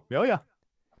 Oh yeah.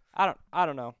 I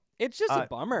don't know. It's just a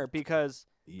bummer because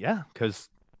because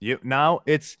now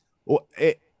it's what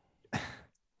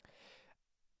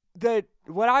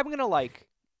I'm gonna like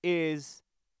is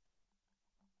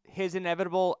his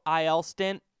inevitable IL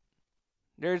stint.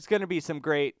 There's gonna be some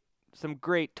great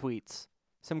tweets,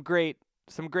 some great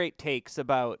takes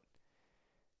about,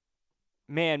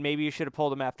 man, maybe you should have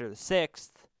pulled him after the 6th.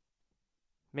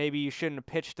 Maybe you shouldn't have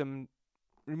pitched him.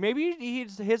 Maybe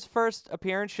his first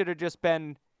appearance should have just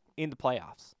been in the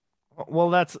playoffs. Well,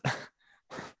 that's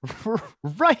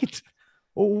right.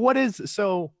 What is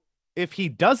so if he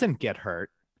doesn't get hurt,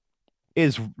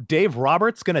 is Dave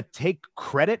Roberts going to take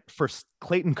credit for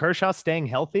Clayton Kershaw staying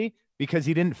healthy because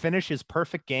he didn't finish his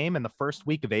perfect game in the first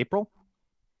week of April?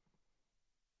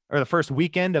 Or the first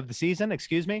weekend of the season,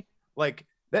 excuse me? Like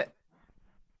that,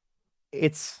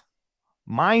 it's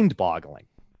mind-boggling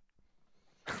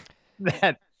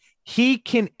that he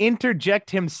can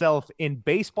interject himself in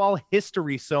baseball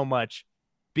history so much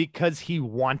because he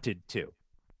wanted to.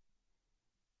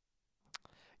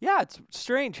 Yeah, it's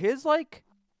strange. His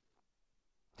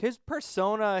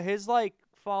persona, his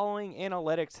following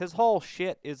analytics, his whole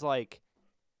shit is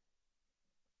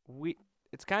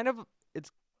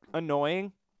it's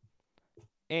annoying.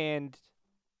 And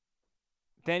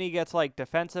then he gets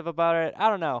defensive about it. I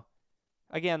don't know.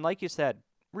 Again, like you said,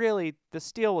 really the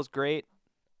steal was great.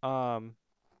 But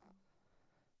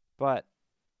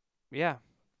yeah.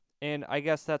 And I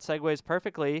guess that segues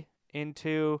perfectly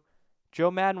into Joe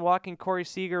Madden walking Corey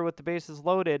Seager with the bases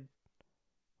loaded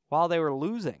while they were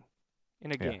losing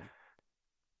in a game.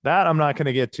 That I'm not going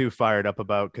to get too fired up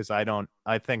about because I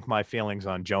think my feelings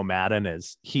on Joe Madden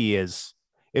is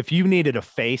if you needed a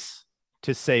face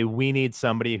to say we need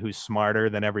somebody who's smarter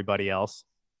than everybody else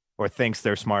or thinks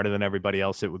they're smarter than everybody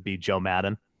else, it would be Joe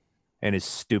Madden and his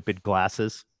stupid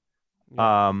glasses.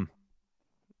 Yeah.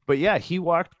 But yeah, he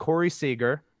walked Corey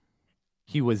Seager.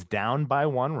 He was down by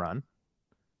 1 run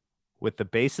with the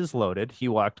bases loaded. He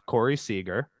walked Corey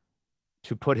Seager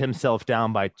to put himself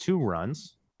down by 2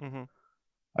 runs. Mm-hmm.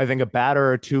 I think a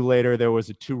batter or two later, there was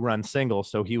a 2-run single.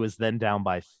 So he was then down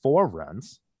by 4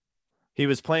 runs. He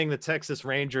was playing the Texas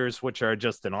Rangers, which are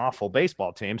just an awful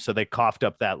baseball team. So they coughed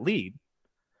up that lead.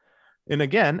 And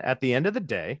again, at the end of the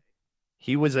day,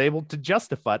 he was able to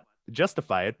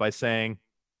justify it by saying,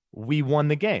 we won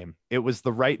the game. It was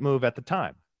the right move at the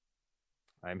time.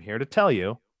 I'm here to tell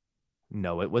you,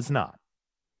 no, it was not.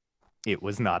 It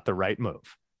was not the right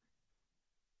move.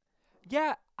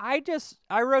 Yeah, I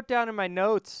wrote down in my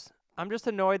notes, I'm just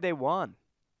annoyed they won.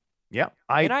 Yeah,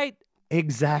 And I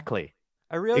exactly.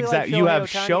 really like Exactly. You Shohei have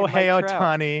Ohtani and Mike Shohei Trout.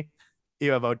 Ohtani,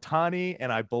 you have Ohtani,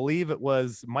 and I believe it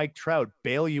was Mike Trout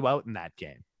bail you out in that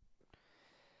game.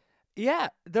 Yeah,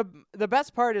 the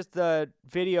best part is the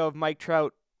video of Mike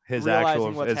Trout His realizing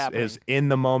actual what's his happening. in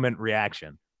the moment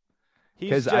reaction. He's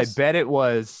Because I just bet it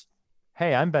was,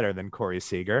 hey, I'm better than Corey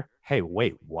Seager. Hey,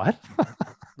 wait, what?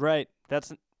 right.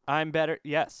 I'm better.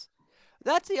 Yes.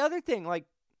 That's the other thing. Like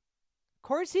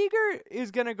Corey Seager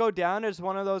is gonna go down as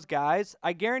one of those guys.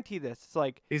 I guarantee this. It's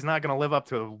like He's not going to live up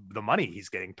to the money he's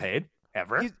getting paid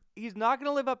ever. he's not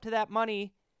gonna live up to that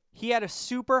money. He had a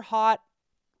super hot,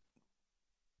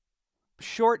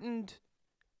 shortened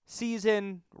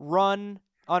season run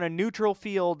on a neutral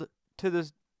field to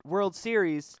the World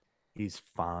Series, He's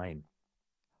fine.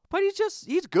 but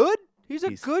he's good. He's a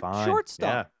He's good fine.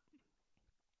 shortstop.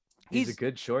 Yeah. He's a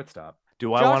good shortstop.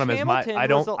 Do I Josh want him as my? Hamilton I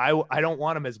was don't. I don't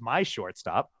want him as my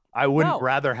shortstop. I wouldn't no.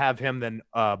 rather have him than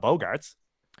Bogarts.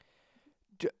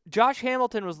 Josh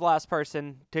Hamilton was the last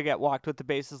person to get walked with the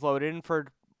bases loaded, and for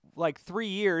like 3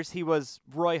 years he was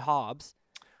Roy Hobbs.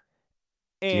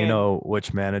 And Do you know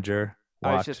which manager I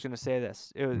was walked? just gonna say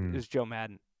this. It was Joe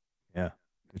Madden. Yeah,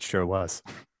 it sure was.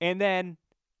 And then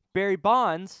Barry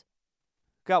Bonds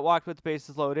got walked with the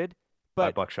bases loaded, By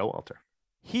but Buck Showalter.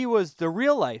 he was the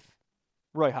real life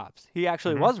Roy Hobbs. He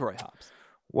actually was Roy Hobbs.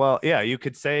 Well, yeah, you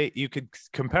could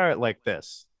compare it like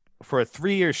this. For a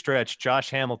 3-year stretch,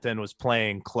 Josh Hamilton was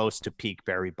playing close to peak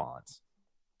Barry Bonds.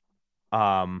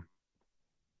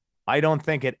 I don't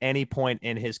think at any point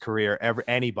in his career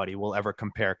anybody will ever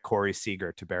compare Corey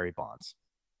Seager to Barry Bonds.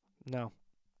 No.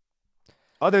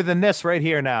 Other than this right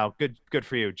here now, good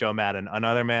for you, Joe Madden.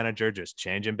 Another manager just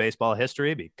changing baseball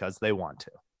history because they want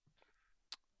to.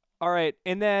 All right,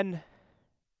 and then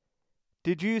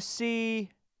did you see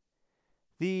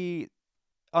the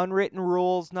unwritten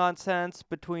rules nonsense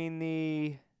between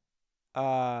the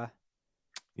the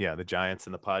Giants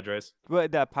and the Padres?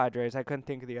 the Padres? I couldn't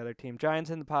think of the other team. Giants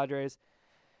and the Padres.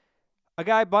 A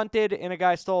guy bunted and a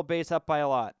guy stole a base up by a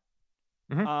lot.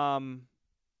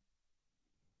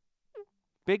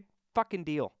 Big fucking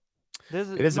deal.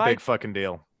 It is a big fucking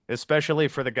deal, especially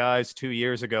for the guys 2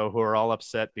 years ago who are all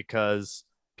upset because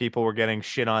people were getting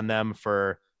shit on them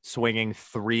for swinging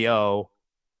 3-0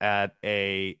 at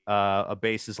a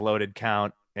bases loaded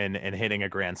count and hitting a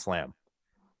grand slam.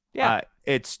 Yeah.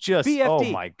 It's just, BFD. Oh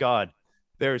my God.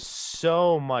 There's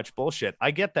so much bullshit. I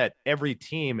get that every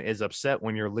team is upset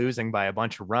when you're losing by a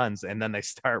bunch of runs and then they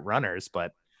start runners,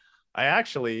 but I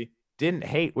actually didn't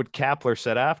hate what Kapler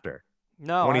said after.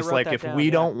 No, when he's like, if we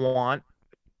don't want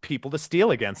people to steal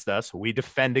against us, we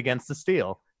defend against the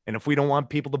steal. And if we don't want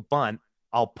people to bunt,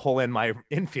 I'll pull in my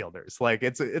infielders. Like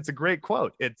it's a great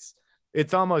quote.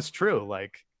 It's almost true.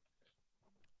 Like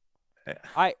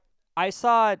I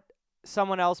saw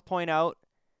someone else point out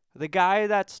the guy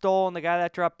that stole and the guy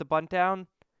that dropped the bunt down.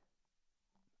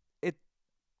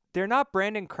 They're not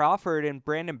Brandon Crawford and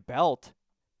Brandon Belt.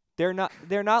 They're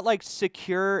not like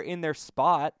secure in their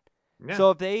spot. Yeah.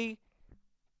 So if they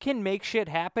can make shit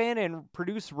happen and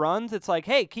produce runs, it's like,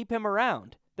 hey, keep him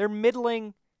around. They're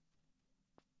middling,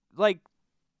 like,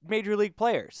 major league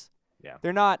players. Yeah.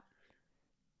 They're not,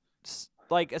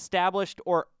 like, established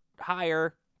or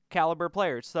higher caliber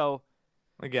players. So,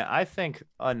 again, I think,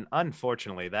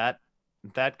 unfortunately, that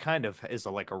kind of is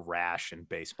like a rash in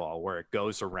baseball where it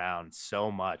goes around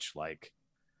so much. Like,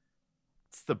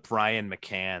 it's the Brian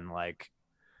McCann, like,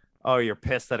 oh, you're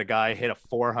pissed that a guy hit a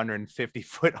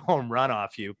 450-foot home run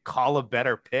off you. Call a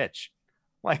better pitch.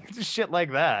 Like, shit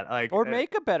like that. Like, or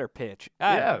make a better pitch.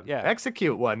 Yeah.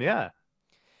 Execute one. Yeah.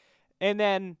 And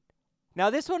then, now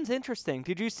this one's interesting.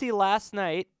 Did you see last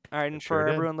night, and for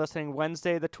everyone listening,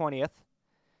 Wednesday the 20th,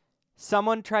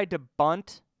 someone tried to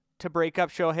bunt to break up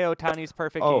Shohei Ohtani's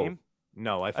perfect game?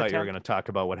 No, I thought you were going to talk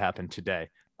about what happened today.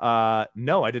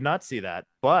 No, I did not see that.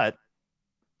 But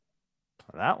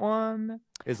that one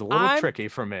is a little tricky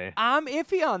for me. I'm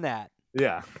iffy on that.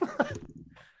 Yeah.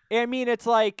 I mean, it's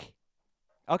like,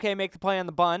 okay, make the play on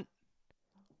the bunt,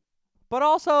 but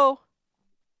also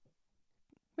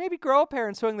maybe grow a pair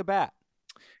and swing the bat.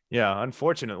 Yeah,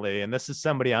 unfortunately, and this is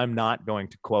somebody I'm not going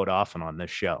to quote often on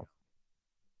this show.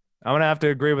 I'm going to have to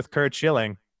agree with Kurt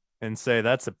Schilling and say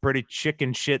that's a pretty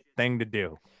chicken shit thing to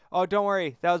do. Oh, don't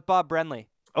worry. That was Bob Brenly.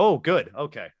 Oh, good.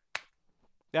 Okay.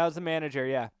 That was the manager,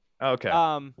 yeah. Okay.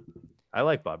 I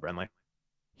like Bob Brenly.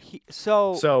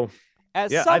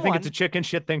 I think it's a chicken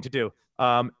shit thing to do.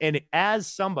 And as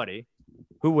somebody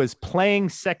who was playing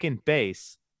second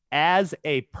base as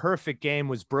a perfect game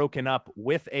was broken up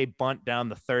with a bunt down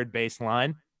the third base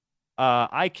line,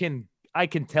 I can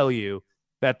tell you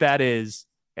that is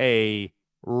a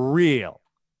real,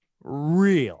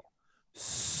 real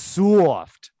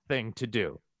soft thing to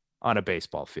do on a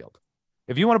baseball field.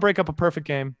 If you want to break up a perfect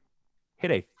game,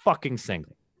 hit a fucking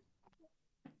single.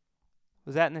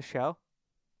 Was that in the show?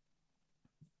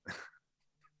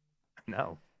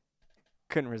 No.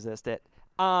 Couldn't resist it.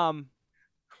 Don't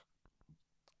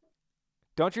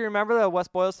you remember the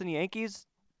West Boylston Yankees,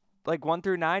 like 1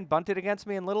 through 9, bunted against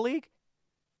me in Little League?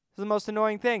 This is the most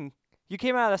annoying thing. You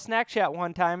came out of the snack chat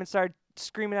one time and started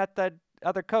screaming at the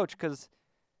other coach because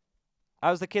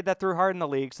I was the kid that threw hard in the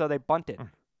league, so they bunted.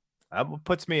 That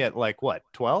puts me at like what,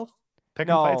 12?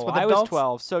 Picking fights No, with I was adults?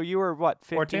 12, so you were what,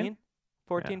 14? 15?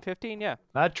 14, Yeah. 15, yeah.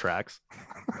 That tracks.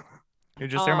 You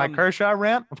just hear my Kershaw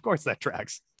rant? Of course that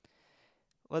tracks.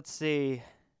 Let's see.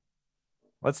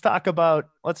 Let's talk about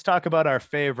our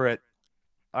favorite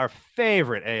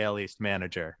AL East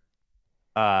manager.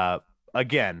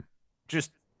 Again,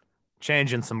 just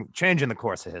changing the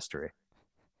course of history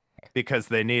because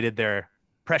they needed their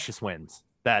precious wins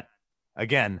that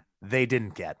again they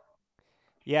didn't get.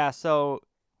 Yeah, so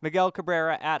Miguel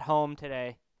Cabrera at home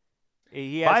today.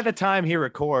 By the time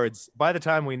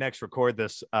we next record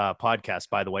this podcast,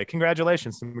 by the way,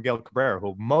 congratulations to Miguel Cabrera, who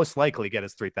will most likely get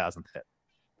his 3,000th hit.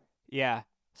 Yeah.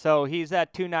 So he's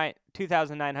at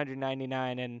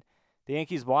 2,999, and the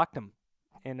Yankees walked him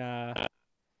in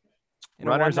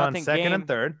runners a on second game, and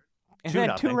third. And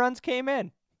then 2 runs came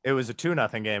in. It was a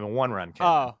 2-0 game and 1 run came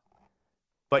in.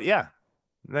 But yeah,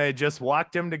 they just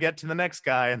walked him to get to the next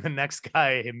guy, and the next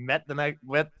guy met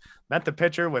the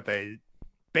pitcher with a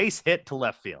base hit to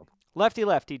left field.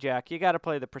 Lefty, Jack. You got to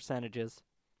play the percentages.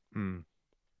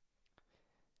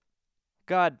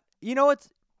 God, you know it's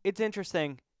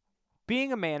interesting.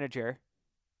 Being a manager,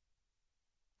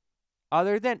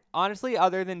 other than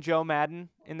Joe Madden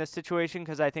in this situation,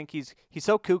 because I think he's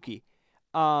so kooky.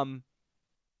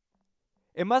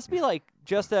 It must be like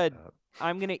just a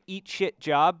I'm gonna eat shit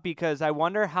job, because I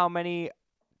wonder how many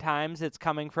times it's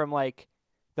coming from like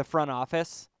the front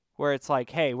office where it's like,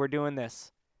 hey, we're doing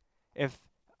this. If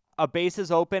a base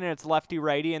is open and it's lefty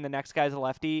righty and the next guy's a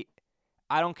lefty,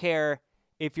 I don't care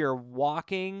if you're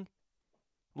walking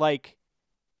like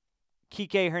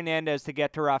Kike Hernandez to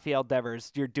get to Rafael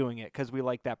Devers, you're doing it because we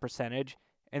like that percentage.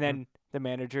 And then the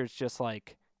manager's just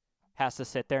like has to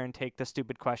sit there and take the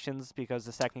stupid questions because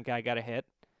the second guy got a hit.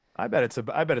 I bet it's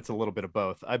a little bit of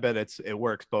both. I bet it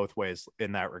works both ways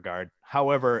in that regard.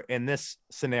 However, in this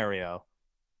scenario,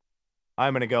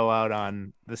 I'm going to go out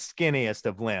on the skinniest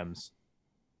of limbs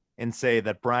and say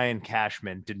that Brian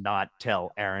Cashman did not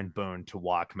tell Aaron Boone to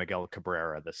walk Miguel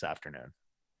Cabrera this afternoon.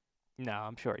 No,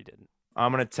 I'm sure he didn't.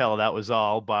 I'm going to tell that was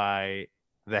all by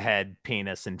the head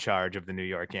penis in charge of the New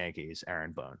York Yankees,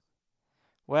 Aaron Boone.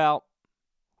 Well,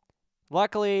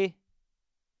 luckily,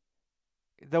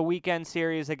 the weekend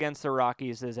series against the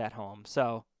Rockies is at home,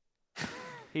 so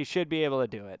he should be able to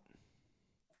do it.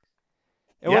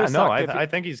 I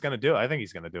think he's going to do it. I think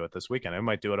he's going to do it this weekend. I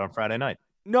might do it on Friday night.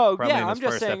 No, probably I'm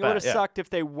just saying it would have sucked if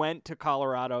they went to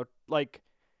Colorado,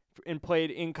 and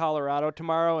played in Colorado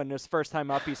tomorrow, and his first time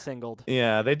up, he singled.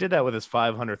 Yeah, they did that with his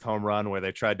 500th home run where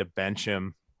they tried to bench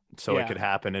him so it could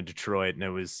happen in Detroit,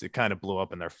 and it kind of blew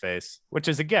up in their face, which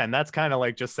is, again, that's kind of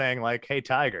like just saying, like, hey,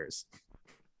 Tigers,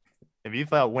 if you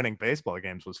thought winning baseball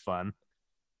games was fun,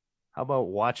 how about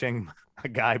watching a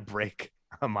guy break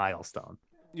a milestone?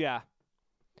 Yeah.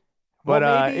 But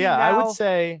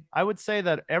I would say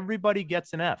that everybody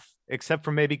gets an F except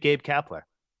for maybe Gabe Kapler.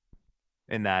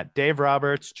 In that, Dave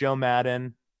Roberts, Joe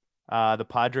Madden, the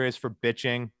Padres for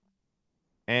bitching,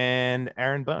 and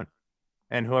Aaron Boone,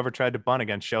 and whoever tried to bunt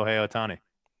against Shohei Ohtani.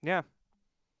 Yeah.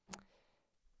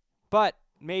 But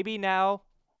maybe now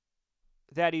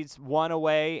that he's one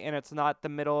away and it's not the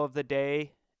middle of the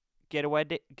day getaway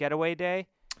day,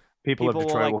 people of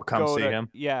Detroit will come see him.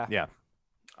 Yeah. Yeah.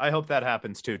 I hope that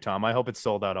happens too, Tom. I hope it's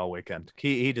sold out all weekend.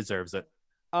 He deserves it.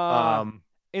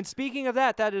 And speaking of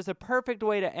that, that is a perfect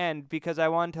way to end, because I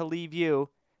wanted to leave you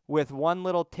with one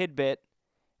little tidbit.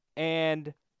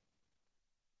 And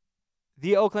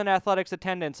the Oakland Athletics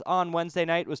attendance on Wednesday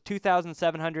night was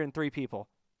 2,703 people.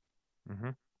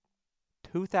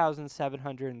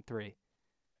 2,703.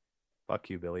 Fuck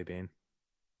you, Billy Bean.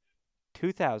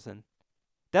 2,000.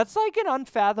 That's like an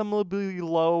unfathomably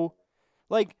low.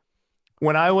 Like,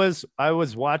 when I was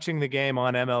watching the game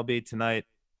on MLB Tonight,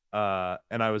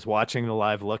 and I was watching the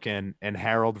live look-in, and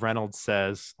Harold Reynolds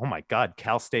says, "Oh my God,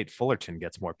 Cal State Fullerton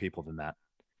gets more people than that,"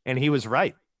 and he was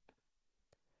right.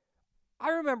 I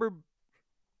remember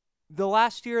the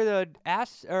last year the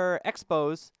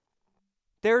Expos,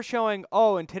 they were showing,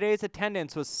 and today's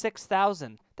attendance was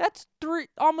 6,000. That's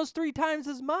almost 3 times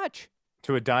as much.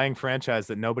 to a dying franchise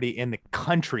that nobody in the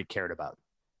country cared about.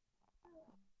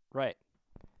 Right.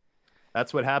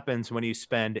 That's what happens when you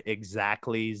spend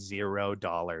exactly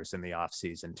 $0 in the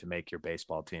offseason to make your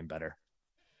baseball team better.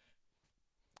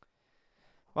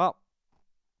 Well,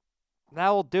 that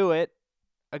will do it.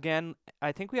 Again,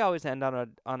 I think we always end on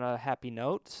a happy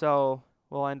note, so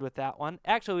we'll end with that one.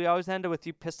 Actually, we always end it with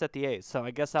you pissed at the A's, so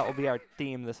I guess that will be our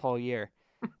theme this whole year.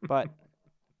 But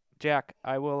Jack,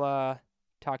 I will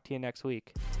talk to you next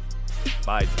week.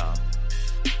 Bye, Tom.